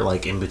whatever,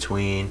 like in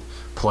between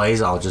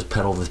plays, I'll just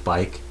pedal this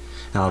bike.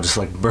 And I'll just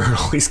like burn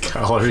all these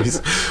calories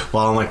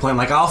while I'm like playing.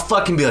 Like I'll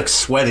fucking be like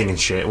sweating and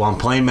shit while I'm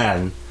playing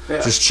Madden.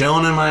 Yeah. Just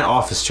chilling in my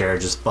office chair,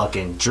 just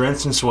fucking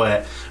drenched in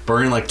sweat,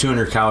 burning like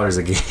 200 calories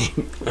a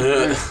game.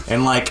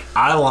 And like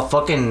I will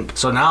fucking...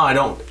 So now I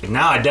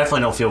definitely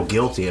don't feel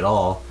guilty at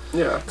all.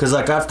 Yeah. Because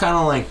like I've kind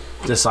of like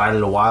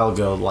decided a while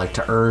ago like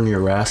to earn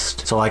your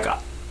rest. So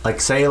like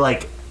say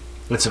like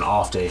it's an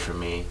off day for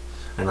me.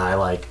 And I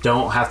like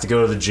don't have to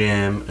go to the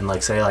gym, and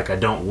like say like I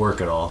don't work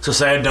at all. So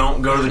say I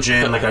don't go to the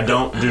gym, like I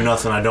don't do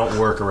nothing, I don't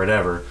work or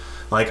whatever.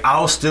 Like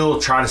I'll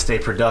still try to stay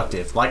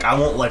productive. Like I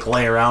won't like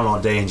lay around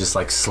all day and just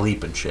like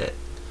sleep and shit.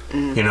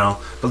 You know?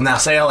 But now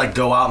say I like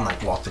go out and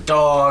like walk the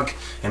dog,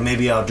 and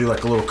maybe I'll do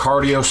like a little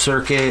cardio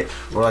circuit,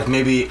 or like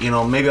maybe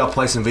I'll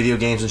play some video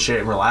games and shit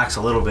and relax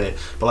a little bit.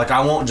 But like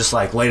I won't just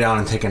like lay down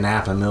and take a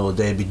nap in the middle of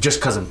the day just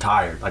because I'm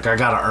tired. Like I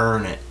gotta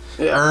earn it.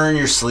 Yeah. Earn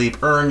your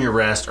sleep, earn your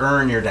rest,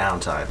 earn your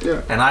downtime.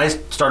 Yeah. And I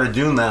started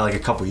doing that like a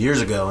couple years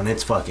ago, and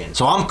it's fucking...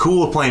 So I'm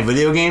cool with playing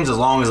video games as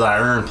long as I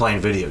earn playing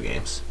video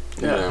games.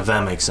 Yeah. If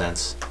that makes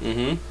sense.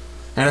 Mm-hmm.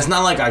 And it's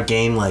not like I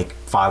game like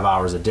 5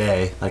 hours a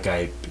day like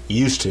I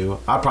used to.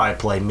 I probably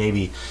play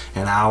maybe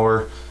an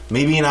hour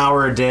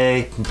a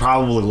day,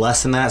 probably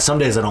less than that. Some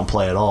days I don't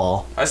play at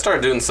all. I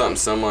started doing something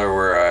similar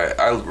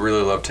where I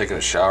really love taking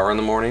a shower in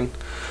the morning.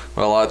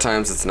 But a lot of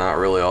times it's not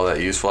really all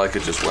that useful. I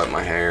could just wet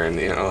my hair and,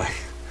 like...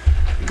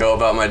 go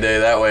about my day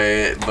that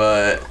way.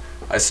 But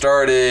I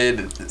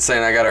started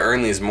saying I gotta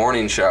earn these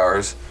morning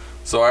showers,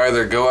 so I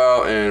either go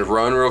out and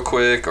run real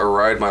quick or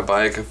ride my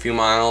bike a few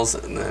miles,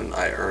 and then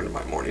I earned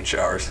my morning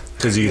showers.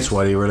 Because you get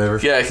sweaty or whatever?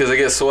 Yeah, because I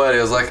get sweaty.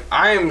 I was like,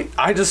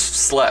 I just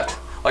slept.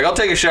 Like I'll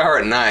take a shower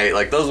at night,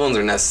 like those ones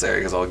are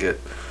necessary because I'll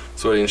get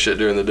sweaty and shit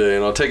during the day,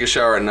 and I'll take a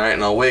shower at night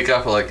and I'll wake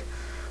up like,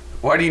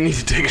 why do you need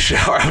to take a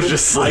shower? I was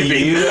just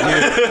sleeping.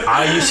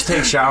 I used to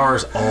take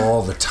showers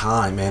all the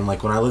time, man.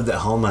 Like when I lived at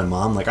home, my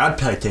mom, like I'd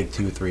probably take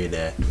 2 or 3 a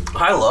day.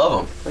 I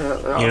love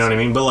them. You know what I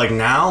mean? But like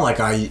now, like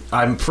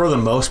I'm for the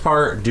most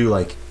part do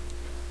like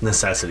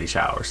necessity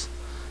showers.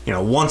 You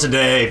know, once a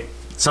day,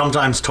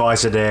 sometimes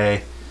twice a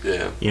day.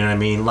 Yeah. You know what I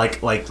mean?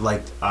 Like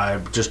I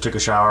just took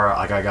a shower.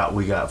 Like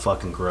we got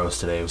fucking gross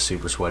today. It was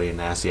super sweaty and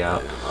nasty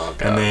out. Yeah. Oh,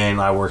 God. And then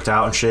I worked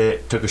out and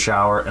shit, took a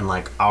shower, and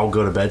like I'll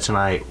go to bed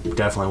tonight.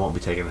 Definitely won't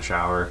be taking a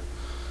shower.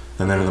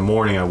 And then in the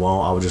morning I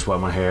won't. I would just wet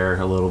my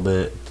hair a little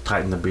bit,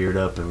 tighten the beard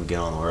up, and get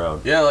on the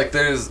road. Yeah, like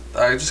I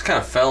just kind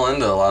of fell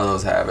into a lot of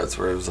those habits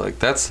where it was like,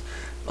 that's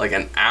like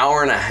an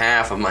hour and a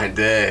half of my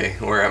day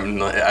where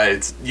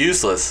it's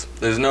useless.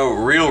 There's no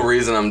real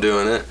reason I'm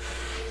doing it.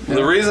 Yeah.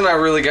 The reason I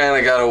really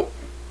kind of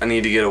I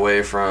need to get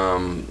away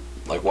from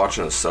like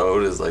watching a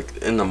sode is like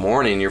in the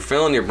morning you're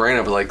filling your brain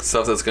up with like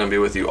stuff that's going to be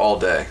with you all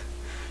day.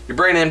 Your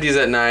brain empties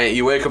at night,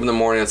 you wake up in the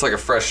morning, it's like a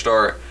fresh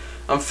start.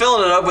 I'm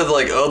filling it up with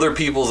like other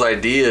people's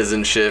ideas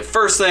and shit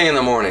first thing in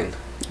the morning.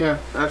 Yeah,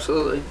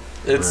 absolutely.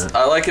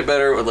 I like it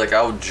better with like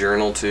I'll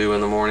journal too in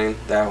the morning.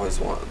 That was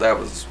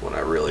when I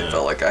really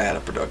felt like I had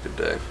a productive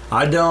day.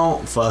 I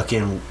don't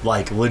fucking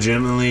like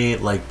legitimately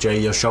like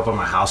Jay. You'll show up at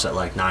my house at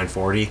like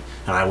 9:40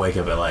 and I wake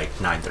up at like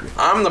 9:30.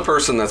 I'm the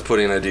person that's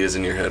putting ideas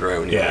in your head right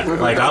when you get there.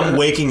 Like I'm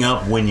waking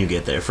up when you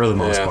get there for the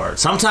most part.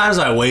 Sometimes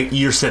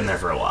you're sitting there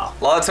for a while.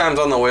 A lot of times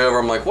on the way over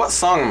I'm like, what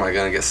song am I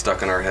gonna get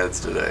stuck in our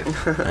heads today?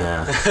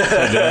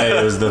 Today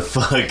it was the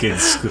fucking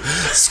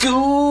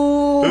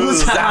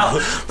school's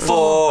out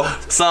for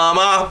summer.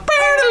 I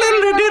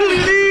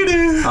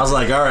was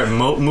like, all right,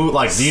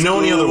 like, do you know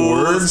any other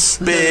words?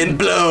 Been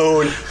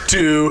blown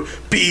to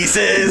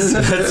pieces.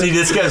 He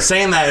just kept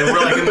saying that, and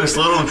we're like in this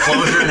little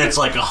enclosure, and it's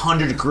like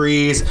 100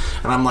 degrees,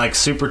 and I'm like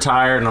super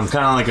tired, and I'm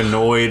kind of like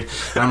annoyed,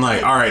 and I'm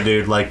like, all right,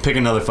 dude, like pick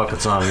another fucking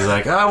song. He's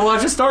like, oh, well, I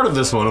just started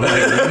this one. I'm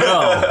like,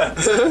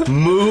 no,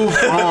 move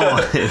on.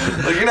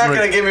 Like, you're not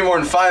gonna give me more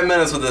than 5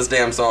 minutes with this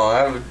damn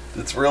song.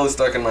 It's really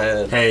stuck in my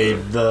head. Hey,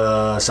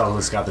 the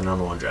Celtics got the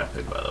 #1 draft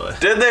pick, by the way.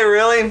 Did they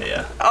really?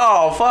 Yeah.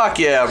 Oh, fuck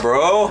yeah,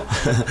 bro.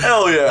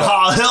 Hell yeah.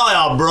 Oh, hell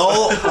yeah, bro.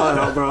 Oh,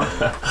 no, bro.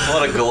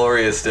 What a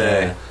glorious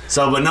day. Yeah.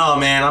 So, but no,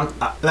 man,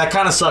 that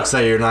kind of sucks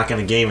that you're not going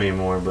to game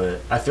anymore,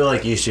 but I feel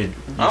like you should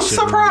I'm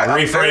surprised.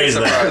 I'm very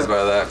surprised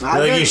by that. I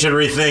feel like you should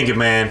rethink it,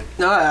 man.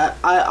 No,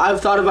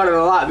 I've thought about it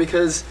a lot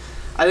because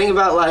I think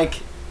about, like,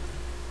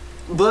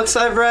 books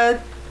I've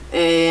read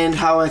and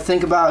how I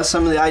think about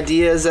some of the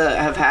ideas that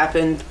have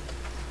happened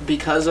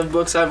because of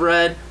books I've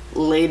read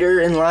later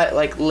in life,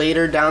 like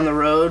later down the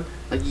road,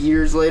 like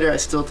years later, I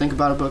still think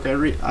about a book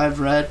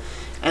I've read.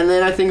 And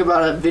then I think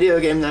about a video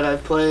game that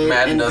I've played.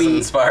 Madden doesn't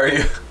inspire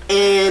you.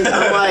 And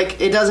I'm like,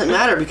 it doesn't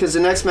matter because the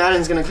next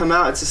Madden's going to come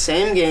out. It's the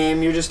same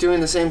game. You're just doing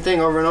the same thing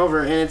over and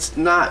over. And it's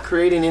not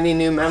creating any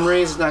new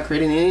memories. It's not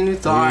creating any new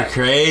thought. You're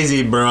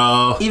crazy,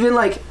 bro. Even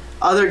like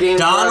other games.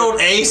 Donald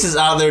Ace is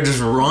out there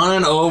just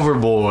running over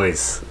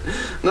boys.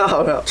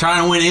 No.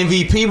 Trying to win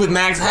MVP with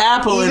Max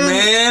Happelin,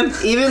 man.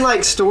 Even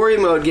like story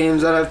mode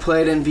games that I've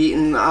played and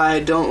beaten, I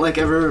don't like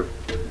ever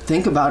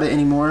think about it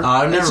anymore.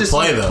 I've never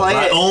played those.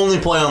 I only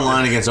play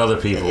online against other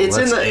people. That's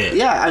it.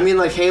 Yeah, I mean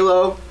like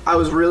Halo, I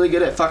was really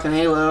good at fucking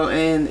Halo,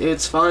 and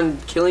it's fun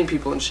killing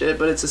people and shit,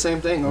 but it's the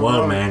same thing.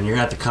 Whoa, man, you're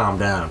gonna have to calm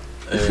down.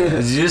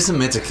 Did you just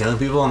admit to killing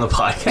people on the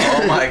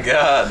podcast? Oh my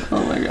god.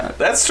 Oh my god.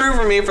 That's true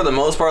for me for the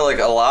most part. Like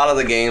a lot of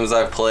the games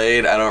I've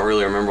played, I don't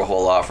really remember a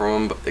whole lot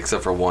from them,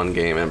 except for one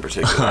game in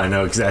particular. I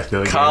know exactly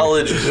what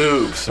College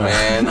Hoops,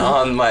 man.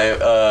 On my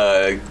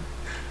it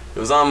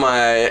was on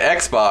my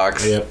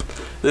Xbox. Yep.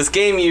 This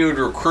game, you'd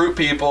recruit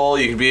people.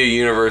 You could be a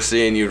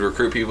university, and you'd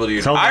recruit people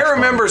to. I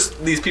remember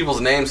these people's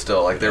names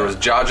still. Like there was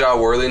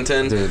Jaja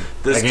Worthington. Dude,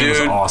 this dude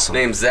was awesome.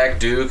 named Zach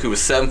Duke, who was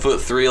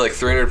 7'3", like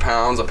 300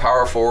 pounds, a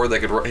power forward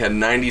that had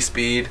 90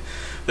 speed.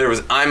 There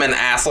was I'm an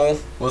Assel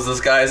was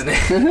this guy's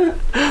name.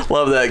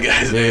 Love that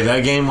guy's name.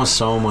 That game was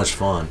so much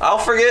fun.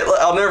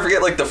 I'll never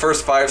forget like the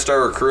first 5-star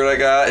recruit I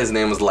got. His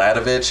name was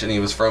Ladovich, and he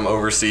was from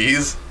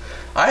overseas.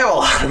 I have a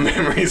lot of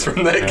memories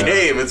from that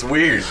game. It's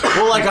weird.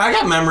 Well, like, I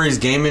got memories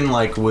gaming,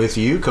 like, with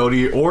you,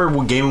 Cody, or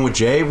gaming with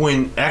Jay.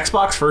 When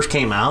Xbox first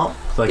came out,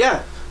 like,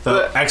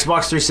 the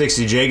Xbox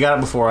 360, Jay got it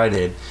before I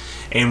did.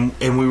 And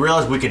we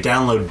realized we could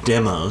download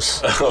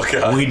demos. Oh,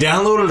 God. We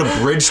downloaded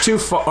a Bridge Too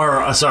Far,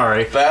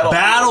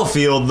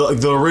 Battlefield,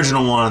 the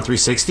original one on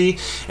 360,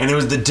 and it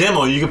was the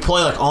demo. You could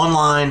play, like,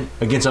 online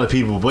against other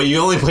people, but you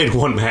only played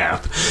one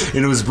map,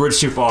 and it was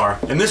Bridge Too Far.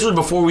 And this was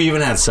before we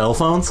even had cell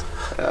phones.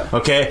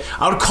 Okay?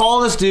 I would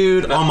call this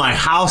dude on my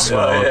house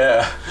phone,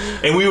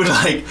 and we would,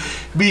 like,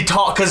 be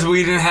talk because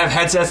we didn't have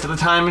headsets at the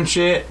time and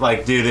shit.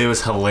 Like, dude, it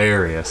was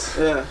hilarious.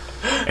 Yeah.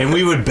 And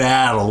we would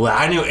battle.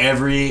 I knew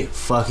every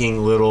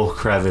fucking little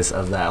crevice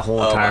of that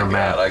whole entire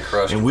map. I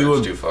crushed and we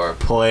would Too Far.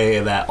 play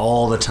that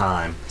all the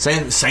time.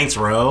 Saints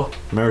Row.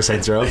 Remember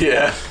Saints Row?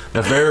 Yeah.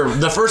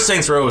 The first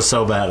Saints Row was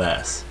so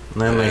badass.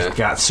 And then they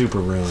got super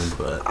ruined.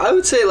 But I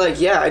would say,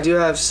 like, yeah, I do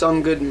have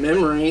some good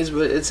memories,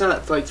 but it's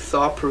not, like,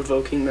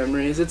 thought-provoking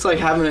memories. It's, like,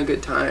 having a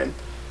good time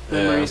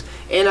memories.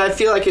 Yeah. And I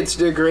feel like it's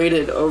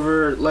degraded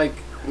over, like,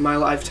 my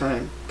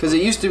lifetime. Because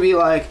it used to be,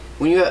 like,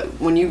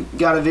 when you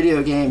got a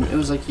video game, it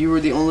was like you were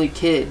the only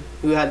kid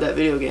who had that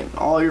video game.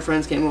 All your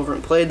friends came over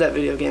and played that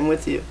video game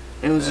with you.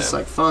 And it was just,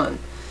 like, fun.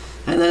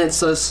 And then it's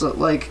just,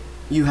 like,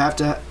 your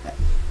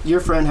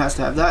friend has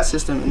to have that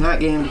system and that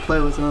game to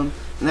play with them.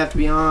 And they have to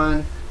be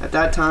on at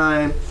that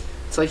time.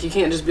 It's like you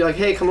can't just be like,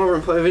 hey, come over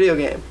and play a video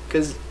game.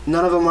 Because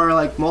none of them are,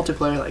 like,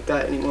 multiplayer like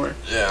that anymore.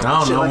 Yeah. I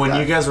don't know. When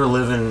you guys were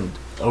living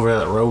over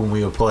that road when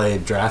we would play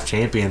Draft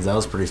Champions, that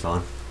was pretty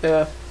fun.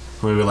 Yeah.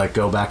 We would, like,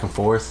 go back and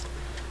forth.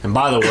 And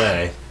by the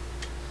way,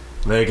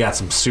 They got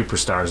some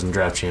superstars and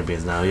draft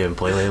champions now. You haven't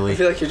played I lately?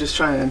 feel like you're just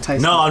trying to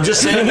entice No, me. I'm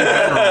just saying in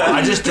general.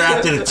 I just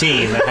drafted a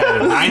team that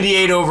had a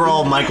 98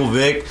 overall Michael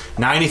Vick,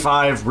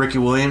 95 Ricky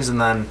Williams, and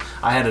then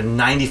I had a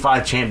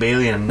 95 Champ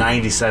Bailey and a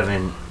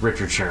 97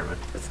 Richard Sherman.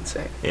 That's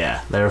insane.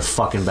 Yeah, they were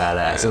fucking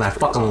badass. And I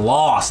fucking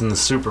lost in the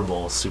Super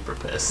Bowl. Super You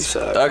pissed.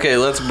 suck. Okay,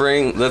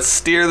 let's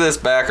steer this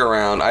back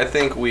around. I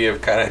think we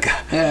have kind of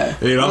got. Yeah.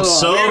 Dude, I'm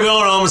so going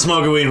home and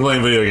smoking weed and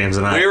playing video games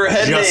tonight. We were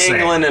heading to Just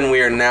saying. England, and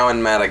we are now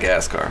in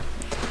Madagascar.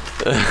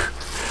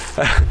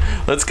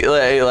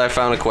 I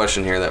found a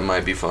question here that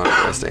might be fun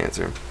for us to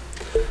answer.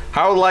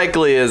 How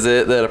likely is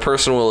it that a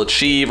person will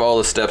achieve all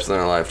the steps in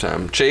their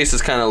lifetime? Chase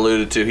has kind of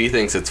alluded to. He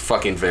thinks it's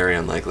fucking very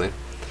unlikely.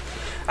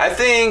 I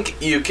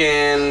think you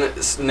can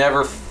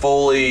never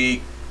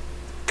fully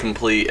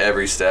complete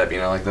every step. You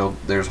know, like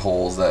there's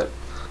holes that.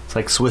 It's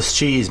like Swiss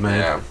cheese, man.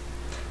 Yeah.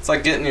 It's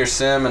like getting your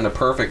sim into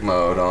perfect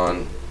mode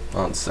on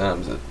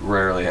Sims. It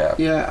rarely happens.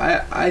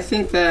 Yeah, I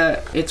think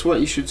that it's what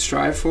you should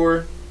strive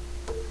for,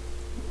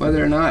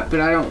 whether or not.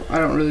 But I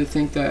don't really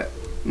think that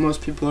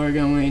most people are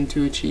going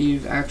to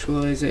achieve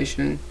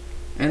actualization,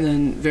 and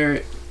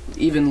then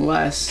even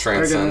less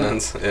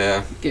Transcendence. are Yeah.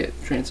 gonna get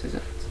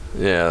transcendence.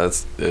 Yeah,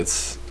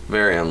 it's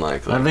very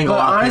unlikely. I think But a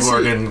lot of people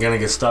honestly, are gonna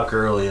get stuck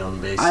early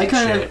on basic I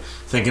kinda- shit,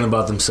 thinking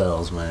about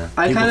themselves, man.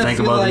 I People kinda think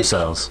feel about like-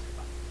 themselves.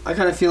 I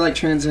kind of feel like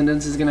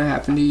transcendence is gonna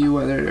happen to you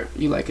whether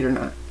you like it or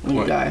not when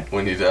you die.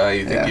 When you die,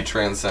 you think Yeah. you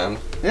transcend.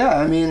 Yeah,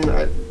 I mean,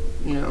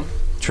 you know,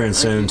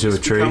 Transcend into a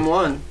just tree. become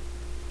one.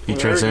 You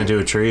Whatever. transcend into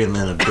a tree, and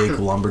then a big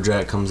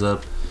lumberjack comes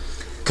up,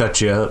 cuts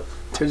you up,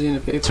 Turns you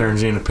into paper.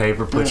 turns you into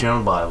paper, puts you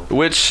on a Bible.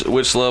 Which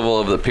level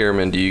of the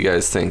pyramid do you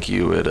guys think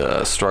you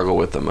would struggle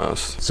with the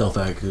most?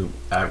 Self-act,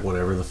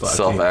 whatever the fuck.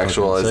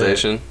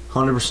 Self-actualization?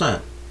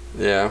 100%.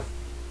 Yeah.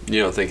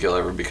 You don't think you'll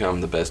ever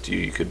become the best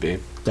you could be?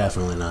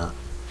 Definitely not.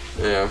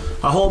 Yeah.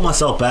 I hold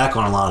myself back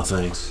on a lot of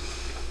things.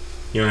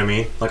 You know what I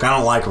mean? Like, I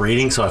don't like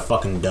reading, so I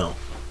fucking don't.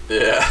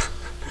 Yeah.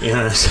 You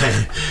know what I'm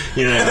saying?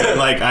 You know what I mean?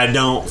 Like, I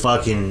don't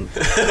fucking...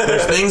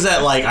 There's things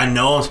that, like, I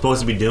know I'm supposed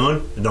to be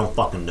doing, I don't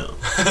fucking do.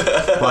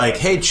 Like,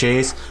 hey,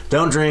 Chase,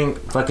 don't drink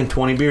fucking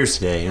 20 beers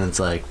today. And it's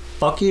like,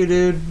 fuck you,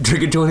 dude.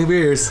 Drinking 20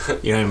 beers.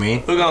 You know what I mean?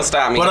 Who's gonna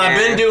stop me? But I've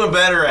been doing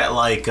better at,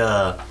 like,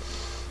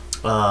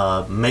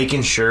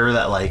 making sure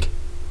that, like...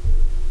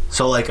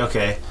 So, like,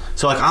 okay.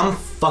 So, like, I'm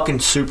fucking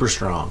super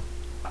strong.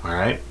 All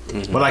right?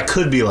 Mm-hmm. But I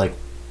could be, like,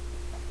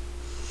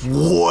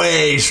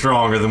 way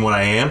stronger than what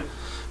I am.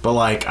 But,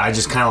 like, I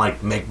just kind of,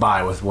 like, make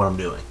by with what I'm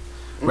doing.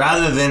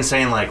 Rather than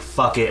saying, like,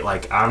 fuck it,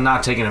 like, I'm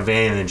not taking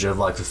advantage of,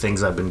 like, the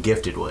things I've been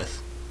gifted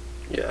with.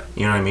 Yeah.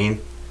 You know what I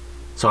mean?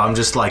 So I'm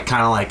just, like,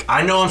 kind of like,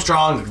 I know I'm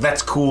strong,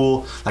 that's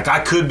cool. Like, I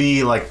could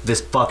be, like,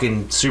 this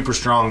fucking super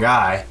strong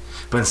guy.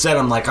 But instead,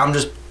 I'm like, I'm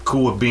just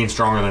cool with being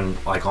stronger than,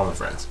 like, all my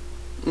friends.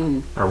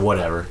 Or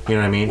whatever. You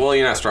know what I mean? Well,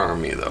 you're not stronger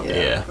than me, though.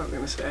 Yeah. I was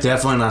gonna say.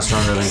 Definitely not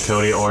stronger than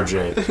Cody or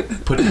Jay.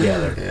 Put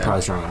together. Yeah.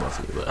 Probably stronger than both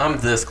of you. But. I'm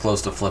this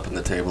close to flipping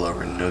the table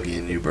over and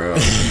noogieing you, bro.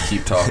 You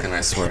keep talking, I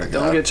swear to God.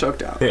 Don't get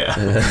choked out. Yeah.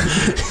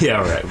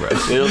 Yeah, right, bro.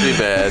 It'll be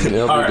bad.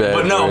 It'll All be right, bad.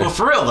 but no, for you. but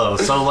for real though.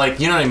 So like,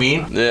 you know what I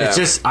mean? Yeah. It's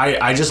just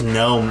I just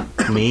know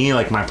me,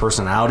 like my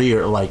personality,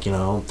 or like, you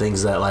know,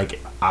 things that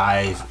like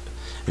I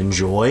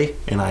enjoy,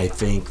 and I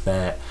think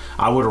that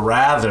I would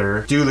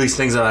rather do these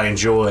things that I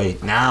enjoy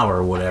now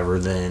or whatever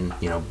than,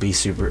 you know, be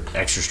super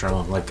extra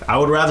strong. Like, I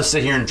would rather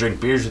sit here and drink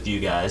beers with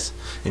you guys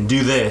and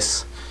do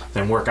this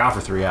than work out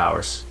for 3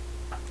 hours.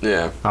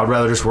 Yeah. I would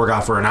rather just work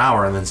out for an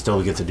hour and then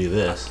still get to do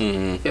this.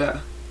 Mm-hmm.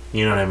 Yeah.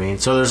 You know what I mean?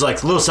 So there's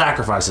like little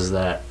sacrifices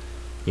that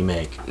you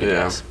make. I Yeah.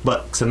 guess.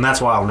 But and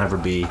that's why I'll never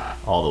be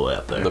all the way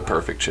up there. The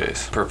perfect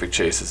chase. Perfect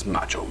chase is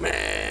Macho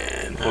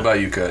Man. What about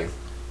you, Cody?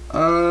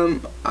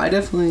 I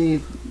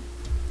definitely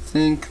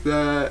think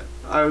that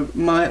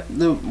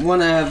the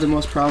one I have the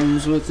most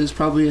problems with is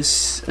probably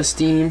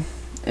esteem,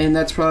 and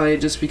that's probably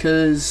just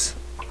because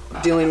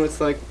dealing with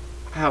like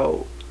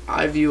how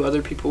I view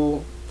other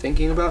people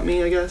thinking about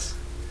me, I guess,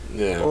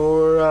 Yeah.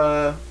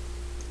 or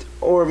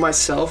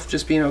myself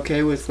just being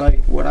okay with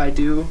like what I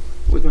do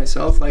with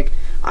myself. Like,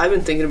 I've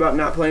been thinking about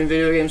not playing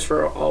video games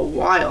for a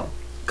while,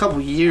 a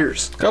couple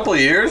years. Couple of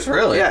years,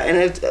 really? Yeah,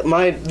 and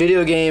my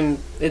video game,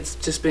 it's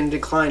just been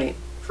declining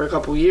for a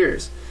couple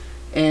years.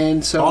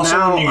 And so also,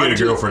 now when you get I'm a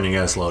to- girlfriend, you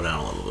gotta slow down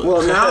a little bit.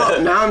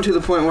 Well, now I'm to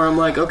the point where I'm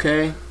like,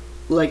 okay,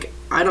 like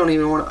I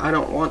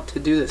don't want to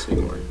do this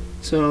anymore.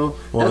 So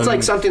Well, that's then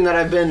like something that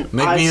I me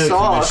the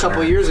saw a commissioner.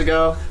 couple years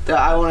ago that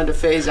I wanted to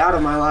phase out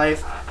of my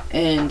life,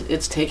 and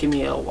it's taken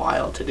me a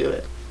while to do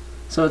it.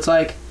 So it's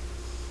like,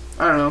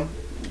 I don't know,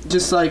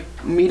 just like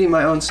meeting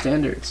my own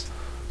standards.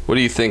 What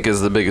do you think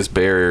is the biggest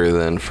barrier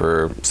then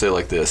for, say,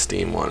 like the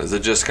esteem one? Is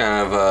it just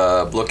kind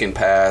of looking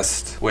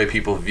past the way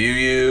people view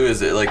you?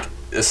 Is it like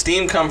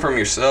esteem come from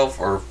yourself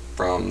or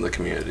from the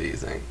community, you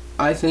think?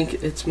 I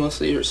think it's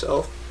mostly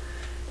yourself,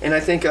 and I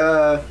think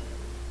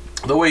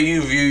The way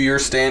you view your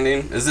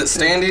standing, is it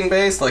standing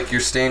based? Like you're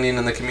standing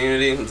in the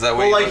community? Is that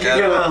what you look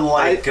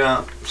at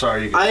it?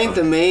 Sorry. I think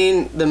the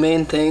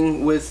main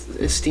thing with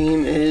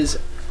esteem is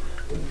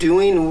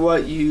doing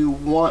what you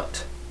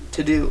want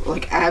to do.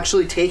 Like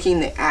actually taking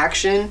the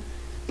action.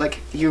 Like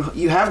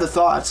you have the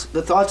thoughts.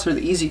 The thoughts are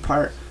the easy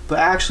part, but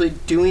actually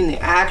doing the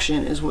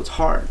action is what's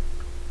hard.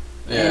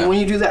 Yeah. And when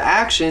you do the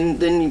action,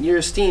 then your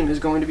esteem is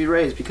going to be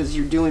raised because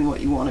you're doing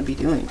what you want to be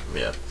doing.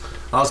 Yeah.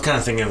 I was kind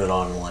of thinking of it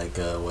on like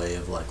a way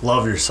of like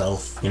love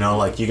yourself. You know,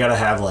 like you gotta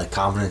have like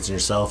confidence in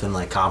yourself and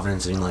like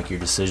confidence in like your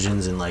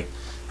decisions and like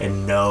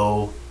and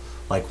know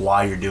like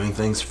why you're doing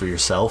things for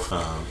yourself.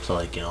 So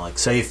like, you know, like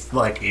say if,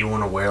 like you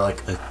want to wear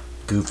like a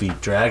goofy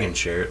dragon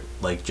shirt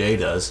like Jay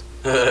does.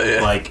 Yeah.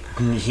 Like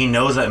he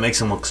knows that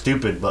makes him look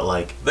stupid, but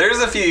like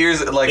There's a few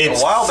years, like a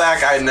while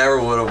back, I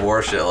never would have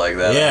wore shit like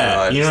that.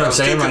 Yeah, you know what I'm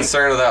saying? I was too Like,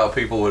 concerned with how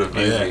people would have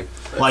viewed yeah. me.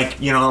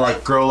 Like, you know,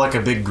 like grow like a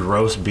big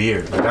gross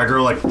beard. Like I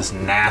grow like this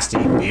nasty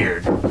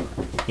beard,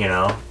 you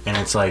know, and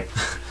it's like,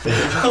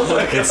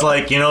 it's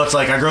like, you know, it's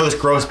like I grow this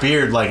gross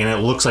beard, like, and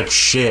it looks like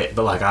shit,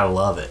 but like I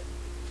love it,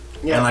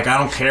 Yeah. and like I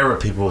don't care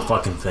what people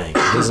fucking think.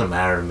 It doesn't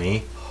matter to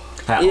me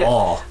at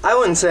all. I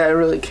wouldn't say I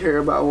really care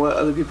about what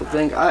other people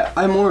think.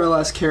 I more or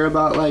less care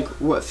about like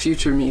what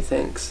future me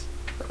thinks.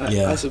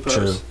 I suppose.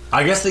 True.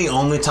 I guess the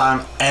only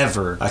time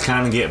ever I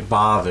kind of get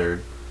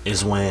bothered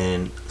is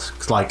when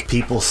like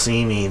people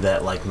see me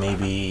that like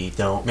maybe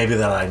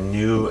that I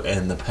knew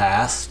in the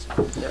past,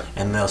 Yeah.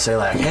 and they'll say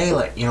like, hey,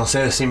 like, you know,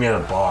 say they see me at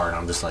a bar and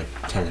I'm just like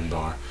tending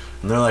bar,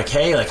 and they're like,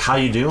 hey, like, how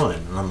you doing?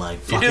 And I'm like,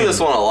 You do this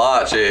one a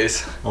lot,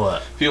 Chase.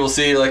 What? People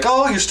see you like,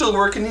 oh, you're still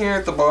working here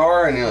at the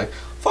bar, and you're like,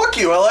 fuck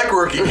you, I like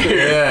working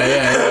here.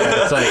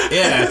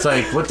 Yeah. It's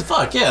like what the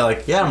fuck? Yeah,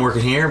 like, yeah, I'm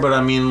working here, but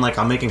I mean, like,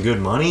 I'm making good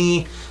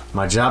money.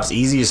 My job's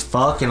easy as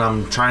fuck, and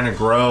I'm trying to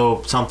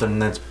grow something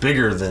that's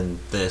bigger than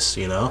this,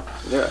 you know?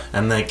 Yeah.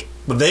 And like,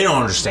 but they don't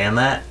understand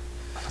that.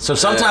 So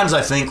sometimes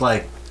I think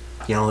like,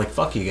 you know, like,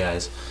 fuck you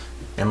guys.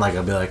 And like,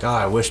 I'll be like, oh,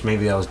 I wish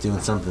maybe I was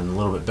doing something a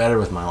little bit better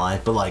with my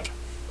life. But like,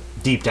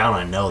 deep down,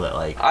 I know that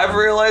like, I've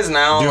realized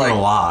now, doing like, a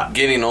lot.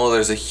 getting older,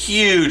 there's a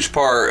huge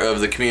part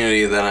of the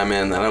community that I'm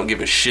in that I don't give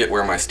a shit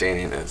where my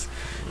standing is.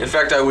 In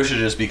fact, I wish to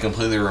just be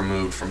completely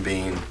removed from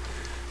being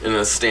in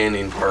a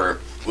standing part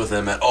with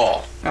them at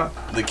all. Oh.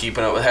 The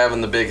keeping up with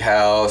having the big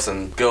house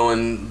and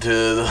going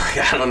to, like,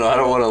 I don't know, I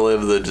don't want to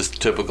live the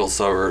just typical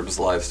suburbs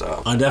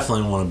lifestyle. I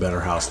definitely want a better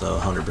house though,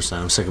 100%.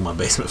 I'm sick of my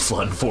basement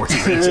flooding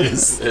 14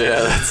 inches.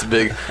 Yeah,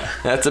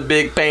 that's a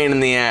big pain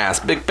in the ass.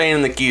 Big pain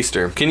in the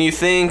keister. Can you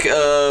think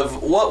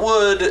of what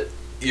would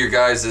your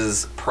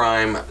guys'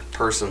 prime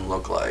person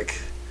look like?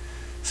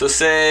 So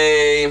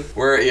say you're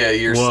Whoa,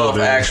 dude.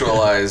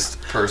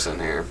 self-actualized person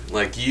here.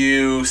 Like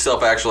you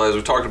self-actualized.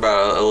 We talked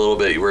about it a little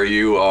bit where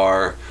you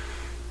are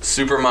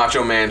super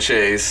macho man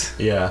Chase.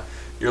 Yeah.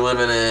 You're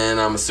living in,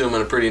 I'm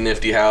assuming, a pretty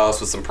nifty house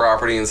with some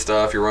property and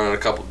stuff. You're running a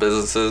couple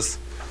businesses.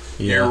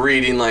 Yeah. You're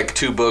reading like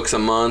 2 books a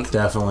month.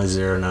 Definitely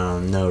zero,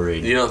 no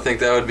reading. You don't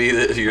think that would be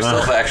your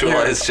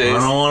self-actualized Chase? I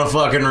don't want to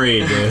fucking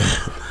read, dude.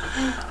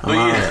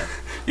 But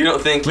you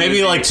don't think Maybe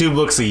you'd like 2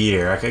 books a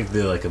year. I could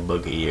do like a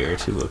book a year,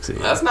 2 books a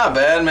year. That's not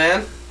bad,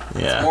 man.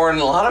 Yeah. More than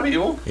a lot of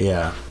people.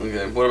 Yeah.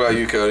 Okay, what about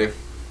you, Cody?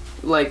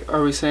 Like,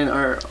 are we saying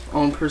our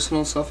own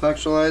personal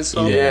self-actualized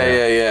self?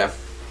 Yeah.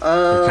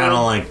 Kind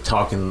of like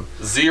talking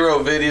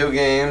 0 video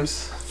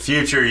games.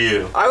 future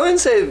you. I wouldn't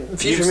say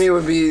future me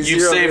would be You've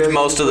zero saved games,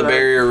 most of the but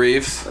barrier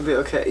reefs. I'd be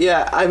okay.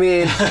 Yeah, I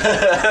mean,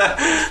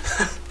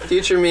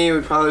 future me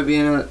would probably be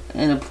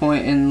in a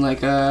point in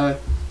like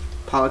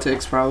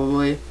politics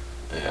probably,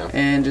 Yeah.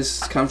 and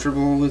just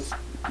comfortable with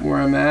where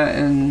I'm at,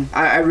 and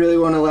I really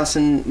want to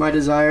lessen my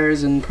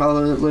desires and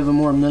probably live a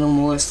more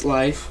minimalist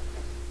life,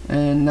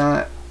 and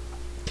not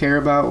care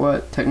about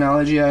what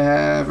technology I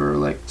have or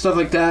like stuff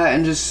like that,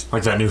 and just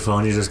Like that new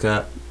phone you just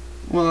got?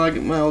 well, like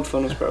my old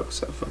phone was broke,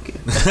 so fuck you.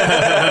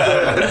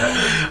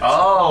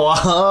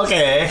 Oh,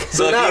 okay.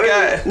 So if not, you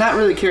really, guys, not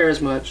really care as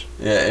much.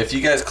 if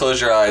you guys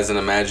close your eyes and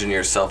imagine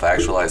your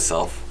self-actualized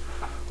self,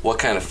 what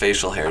kind of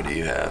facial hair do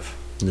you have?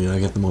 Dude, I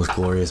get the most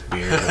glorious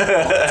beard of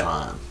all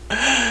time.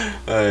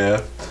 Oh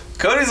yeah.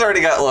 Cody's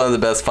already got one of the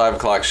best 5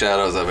 o'clock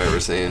shadows I've ever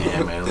seen.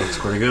 Yeah, man, it looks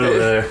pretty good over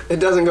there. It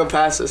doesn't go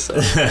past this. So.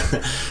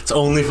 It's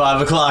only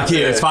 5 o'clock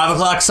here. It's 5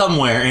 o'clock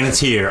somewhere, and it's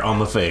here on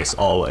the face,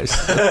 always.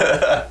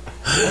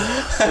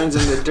 Turns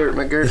into dirt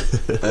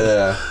McGirt.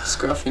 Yeah.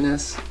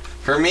 Scruffiness.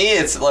 For me,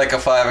 it's like a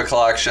 5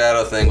 o'clock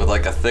shadow thing with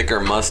like a thicker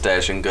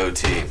mustache and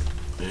goatee.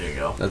 There you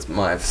go. That's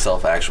my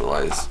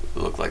self-actualized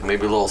look like.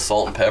 Maybe a little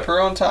salt and pepper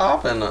on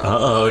top. And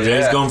Uh-oh,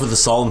 Jay's going for the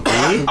salt and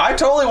pea? I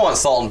totally want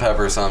salt and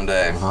pepper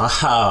someday.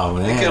 Wow,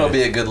 man. I think it'll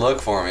be a good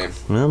look for me.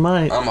 It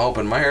might. I'm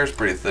hoping. My hair's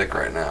pretty thick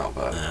right now,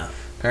 but Yeah.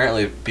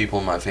 apparently people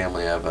in my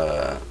family have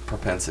a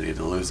propensity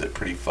to lose it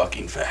pretty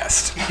fucking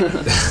fast.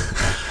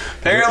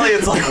 Apparently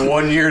it's like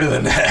 1 year to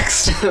the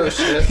next. Oh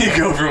shit. You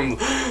go from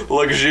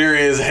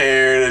luxurious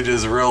hair to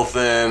just real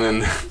thin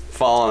and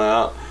falling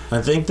out.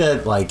 I think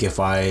that, like, if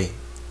I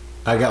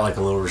got, like,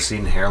 a little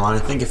receding hairline, I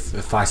think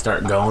if I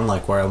start going,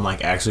 like, where I'm,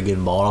 like, actually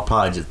getting bald, I'll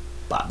probably just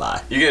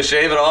bye-bye. You gonna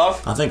shave it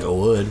off? I think I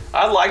would.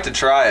 I'd like to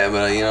try it,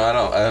 but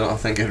I don't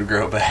think it would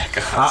grow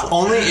back.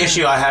 Only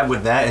issue I have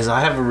with that is I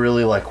have a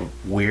really, like,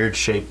 weird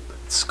shape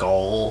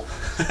skull.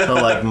 So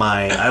like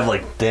I have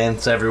like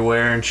dents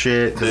everywhere and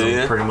shit because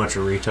Yeah. I'm pretty much a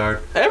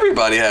retard.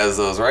 Everybody has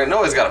those, right?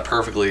 Nobody's got a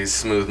perfectly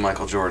smooth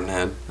Michael Jordan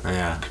head.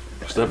 Yeah.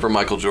 Except for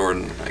Michael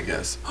Jordan, I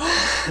guess.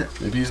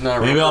 Maybe he's not a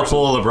real Maybe I'll person.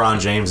 pull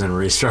LeBron James and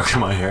restructure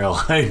my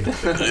hairline.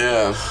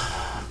 Yeah.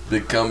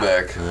 Big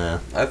comeback. Yeah.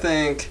 I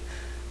think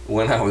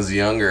when I was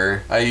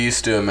younger, I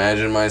used to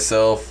imagine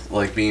myself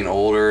like being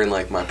older and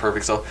like my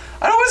perfect self.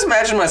 I'd always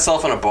imagine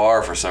myself in a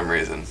bar for some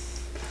reason.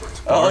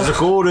 Bars are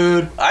cool,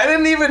 dude. I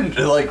didn't even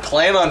like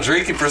plan on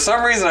drinking. For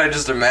some reason, I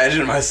just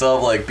imagined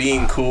myself like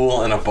being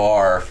cool in a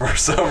bar. For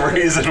some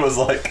reason, was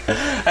like,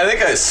 I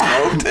think I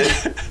smoked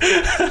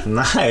it.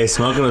 Nice.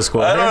 Smoking a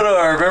square. I don't know.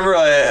 I remember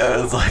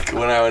I was like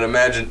when I would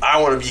imagine I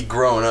want to be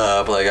grown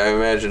up. Like I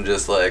imagine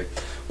just like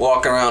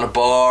walking around a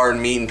bar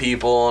and meeting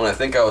people, and I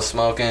think I was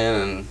smoking,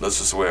 and that's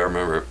just the way I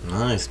remember it.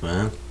 Nice,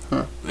 man.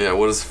 Yeah.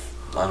 What is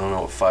I don't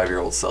know what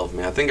 5-year-old self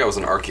mean. I think I was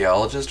an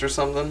archaeologist or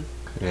something.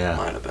 Yeah.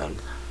 Might have been.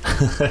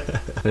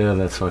 Yeah,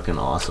 that's fucking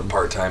awesome.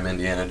 Part-time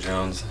Indiana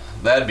Jones.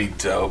 That'd be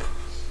dope.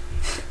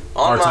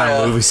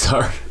 Part-time movie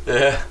star.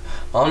 Yeah.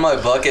 On my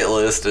bucket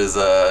list is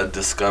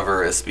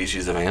discover a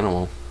species of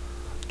animal.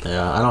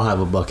 Yeah, I don't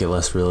have a bucket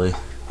list really.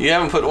 You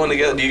haven't put one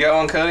together. Do you got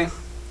one, Cody?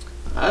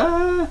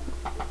 I've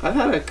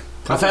had a.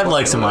 I've had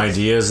like some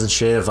ideas and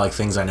shit of like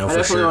things I know I for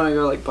definitely sure. want to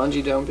go like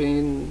bungee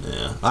jumping.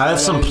 Yeah, I have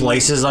some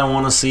places I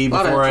want to see A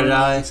lot of before I adrenaline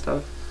die. and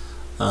stuff.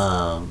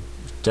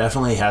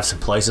 Definitely have some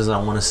places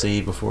I want to see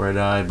before I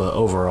die, but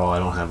overall I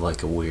don't have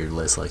like a weird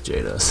list like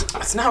Jay does.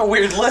 It's not a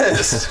weird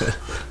list.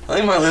 I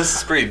think my list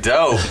is pretty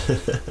dope.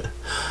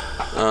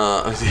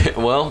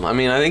 Well, I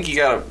mean, I think you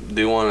gotta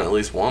do one at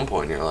least one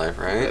point in your life,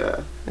 right?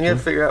 Yeah, you have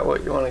to figure out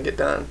what you want to get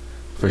done.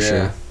 For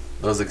sure.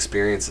 Those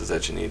experiences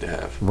that you need to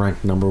have.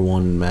 Ranked number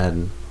 1 in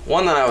Madden.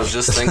 One that I was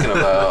just thinking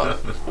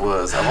about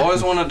was I've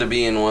always wanted to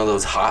be in one of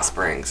those hot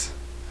springs.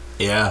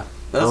 Yeah.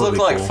 Those would look be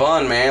like cool.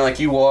 fun, man. Like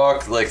you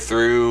walk like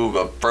through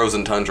a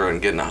frozen tundra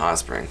and get in a hot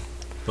spring.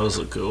 Those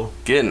look cool.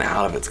 Getting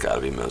out of it's got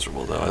to be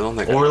miserable, though. I don't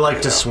think. Or I'd like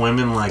make to it out. swim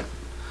in like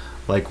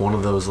one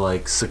of those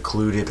like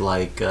secluded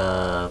like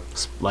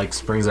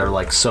springs that are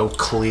like so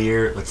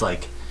clear. It's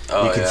like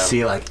Oh, you can yeah.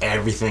 see like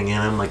everything in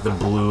them, like the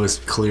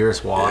bluest,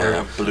 clearest water.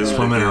 Yeah, blue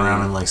Swimming lagoon.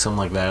 around in like something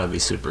like that would be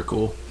super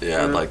cool.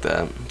 Yeah, I'd like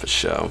that for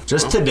sure.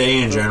 Just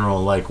today in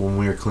general, like when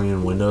we were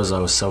cleaning windows, I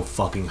was so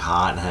fucking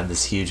hot and had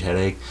this huge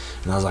headache,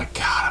 and I was like,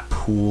 God, a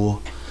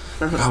pool.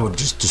 I would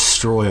just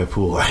destroy a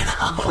pool right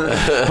now.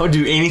 I would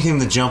do anything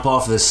to jump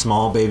off this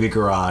small baby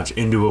garage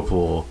into a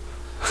pool.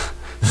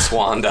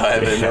 Swan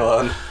dive into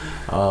one.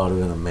 Oh, it would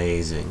have been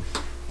amazing.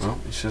 Well,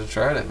 you should have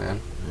tried it,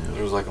 man. Yeah.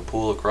 There was like a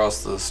pool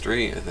across the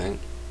street, I think.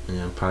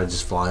 Yeah, probably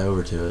just fly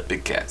over to it.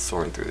 Big cat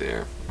soaring through the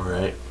air.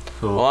 Right.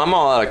 Cool. Well, I'm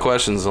all out of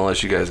questions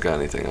unless you guys got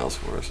anything else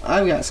for us.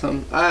 I've got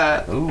some.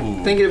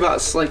 Ooh. Thinking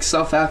about like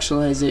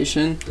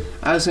self-actualization,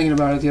 I was thinking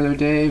about it the other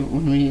day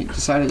when we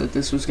decided that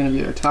this was going to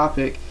be our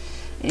topic,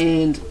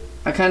 and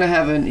I kind of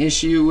have an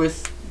issue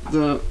with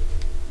the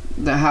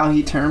how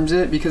he terms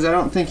it, because I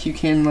don't think you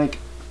can like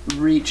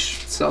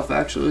reach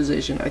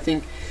self-actualization. I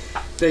think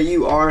that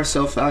you are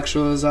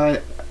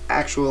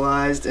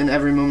actualized in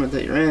every moment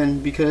that you're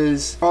in,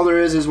 because all there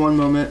is one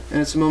moment, and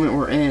it's the moment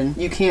we're in.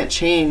 You can't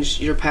change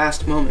your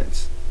past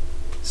moments,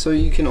 so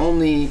you can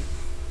only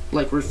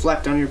like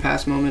reflect on your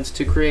past moments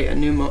to create a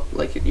new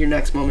like your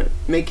next moment,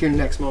 make your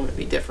next moment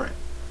be different.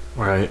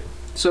 Right.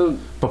 So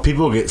But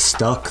people get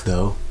stuck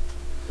though.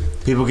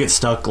 People get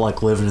stuck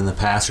like living in the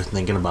past or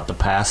thinking about the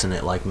past, and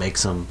it like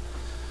makes them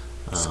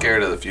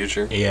Scared of the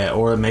future. yeah,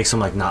 or it makes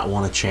them like not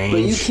want to change. but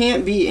you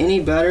can't be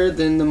any better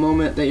than the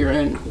moment that you're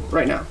in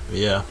right now,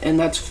 Yeah. and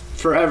that's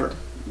forever.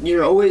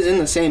 You're always in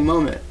the same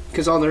moment,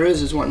 because all there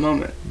is one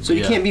moment, so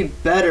you Yeah. can't be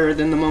better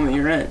than the moment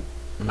you're in.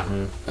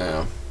 Mm-hmm.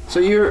 Yeah. So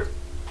you're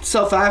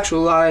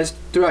self-actualized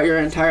throughout your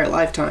entire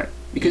lifetime,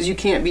 because you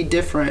can't be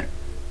different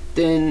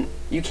than,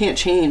 you can't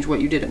change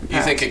what you did in the You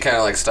past. think it kind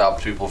of like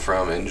stops people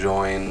from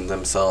enjoying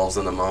themselves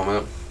in the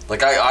moment?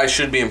 Like I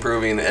should be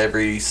improving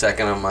every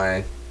second of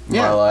my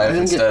life I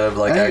think instead of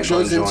like I think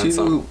actually enjoying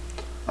something.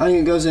 I think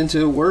it goes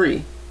into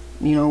worry.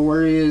 You know,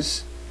 worry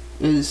is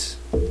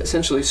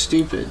essentially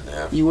stupid.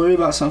 Yeah. You worry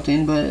about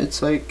something, but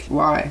it's like,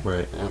 why?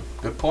 Right. Yeah,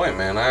 good point,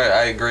 man.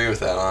 I agree with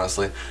that,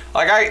 honestly.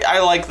 Like,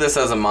 I like this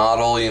as a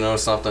model, you know,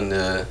 something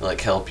to,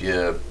 like, help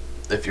you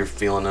if you're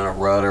feeling in a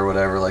rut or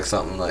whatever, like,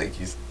 something, like,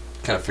 you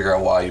kind of figure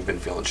out why you've been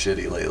feeling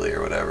shitty lately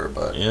or whatever,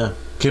 but... Yeah.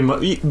 Can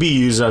be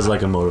used as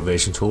like a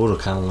motivation tool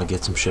to kind of like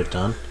get some shit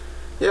done.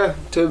 Yeah.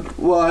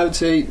 I would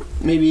say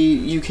maybe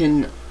you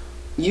can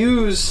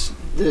use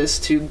this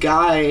to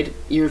guide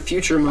your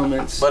future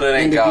moments, But it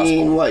ain't into gospel.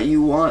 being what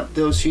you want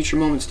those future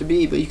moments to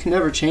be. But you can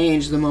never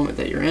change the moment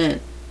that you're in.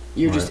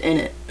 You're just in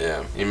it.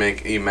 Yeah, you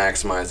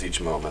maximize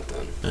each moment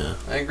then. Yeah.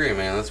 I agree,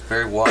 man. That's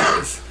very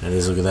wise. It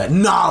is. Look at that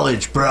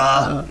knowledge,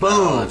 bruh. Boom.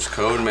 Knowledge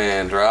Code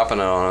Man dropping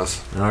it on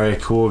us. All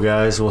right, cool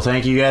guys. Well,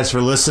 thank you guys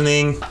for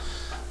listening.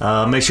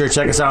 Make sure to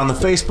check us out on the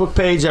Facebook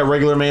page at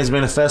Regular Man's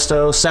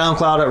Manifesto,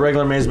 SoundCloud at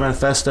Regular Man's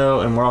Manifesto,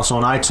 and we're also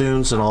on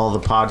iTunes and all the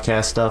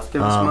podcast stuff.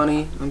 Give us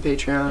money on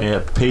Patreon. Yeah,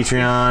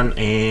 Patreon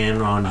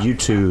and on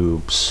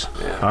YouTube's.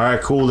 Yeah. All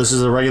right, cool. This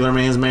is the Regular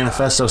Man's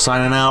Manifesto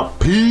signing out.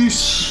 Peace.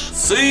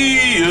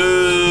 See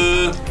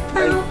ya.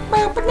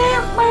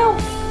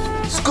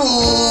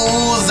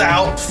 School's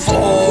out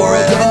for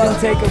Bend ya. and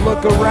take a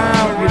look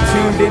around. You're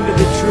tuned into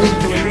the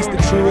truth, or at least the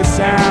truest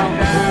sound.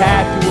 The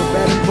path to a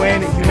better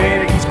planet,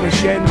 humanity's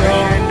crescendo.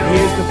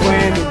 Here's the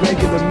plan, the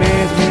Regular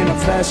Man's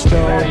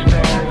Manifesto.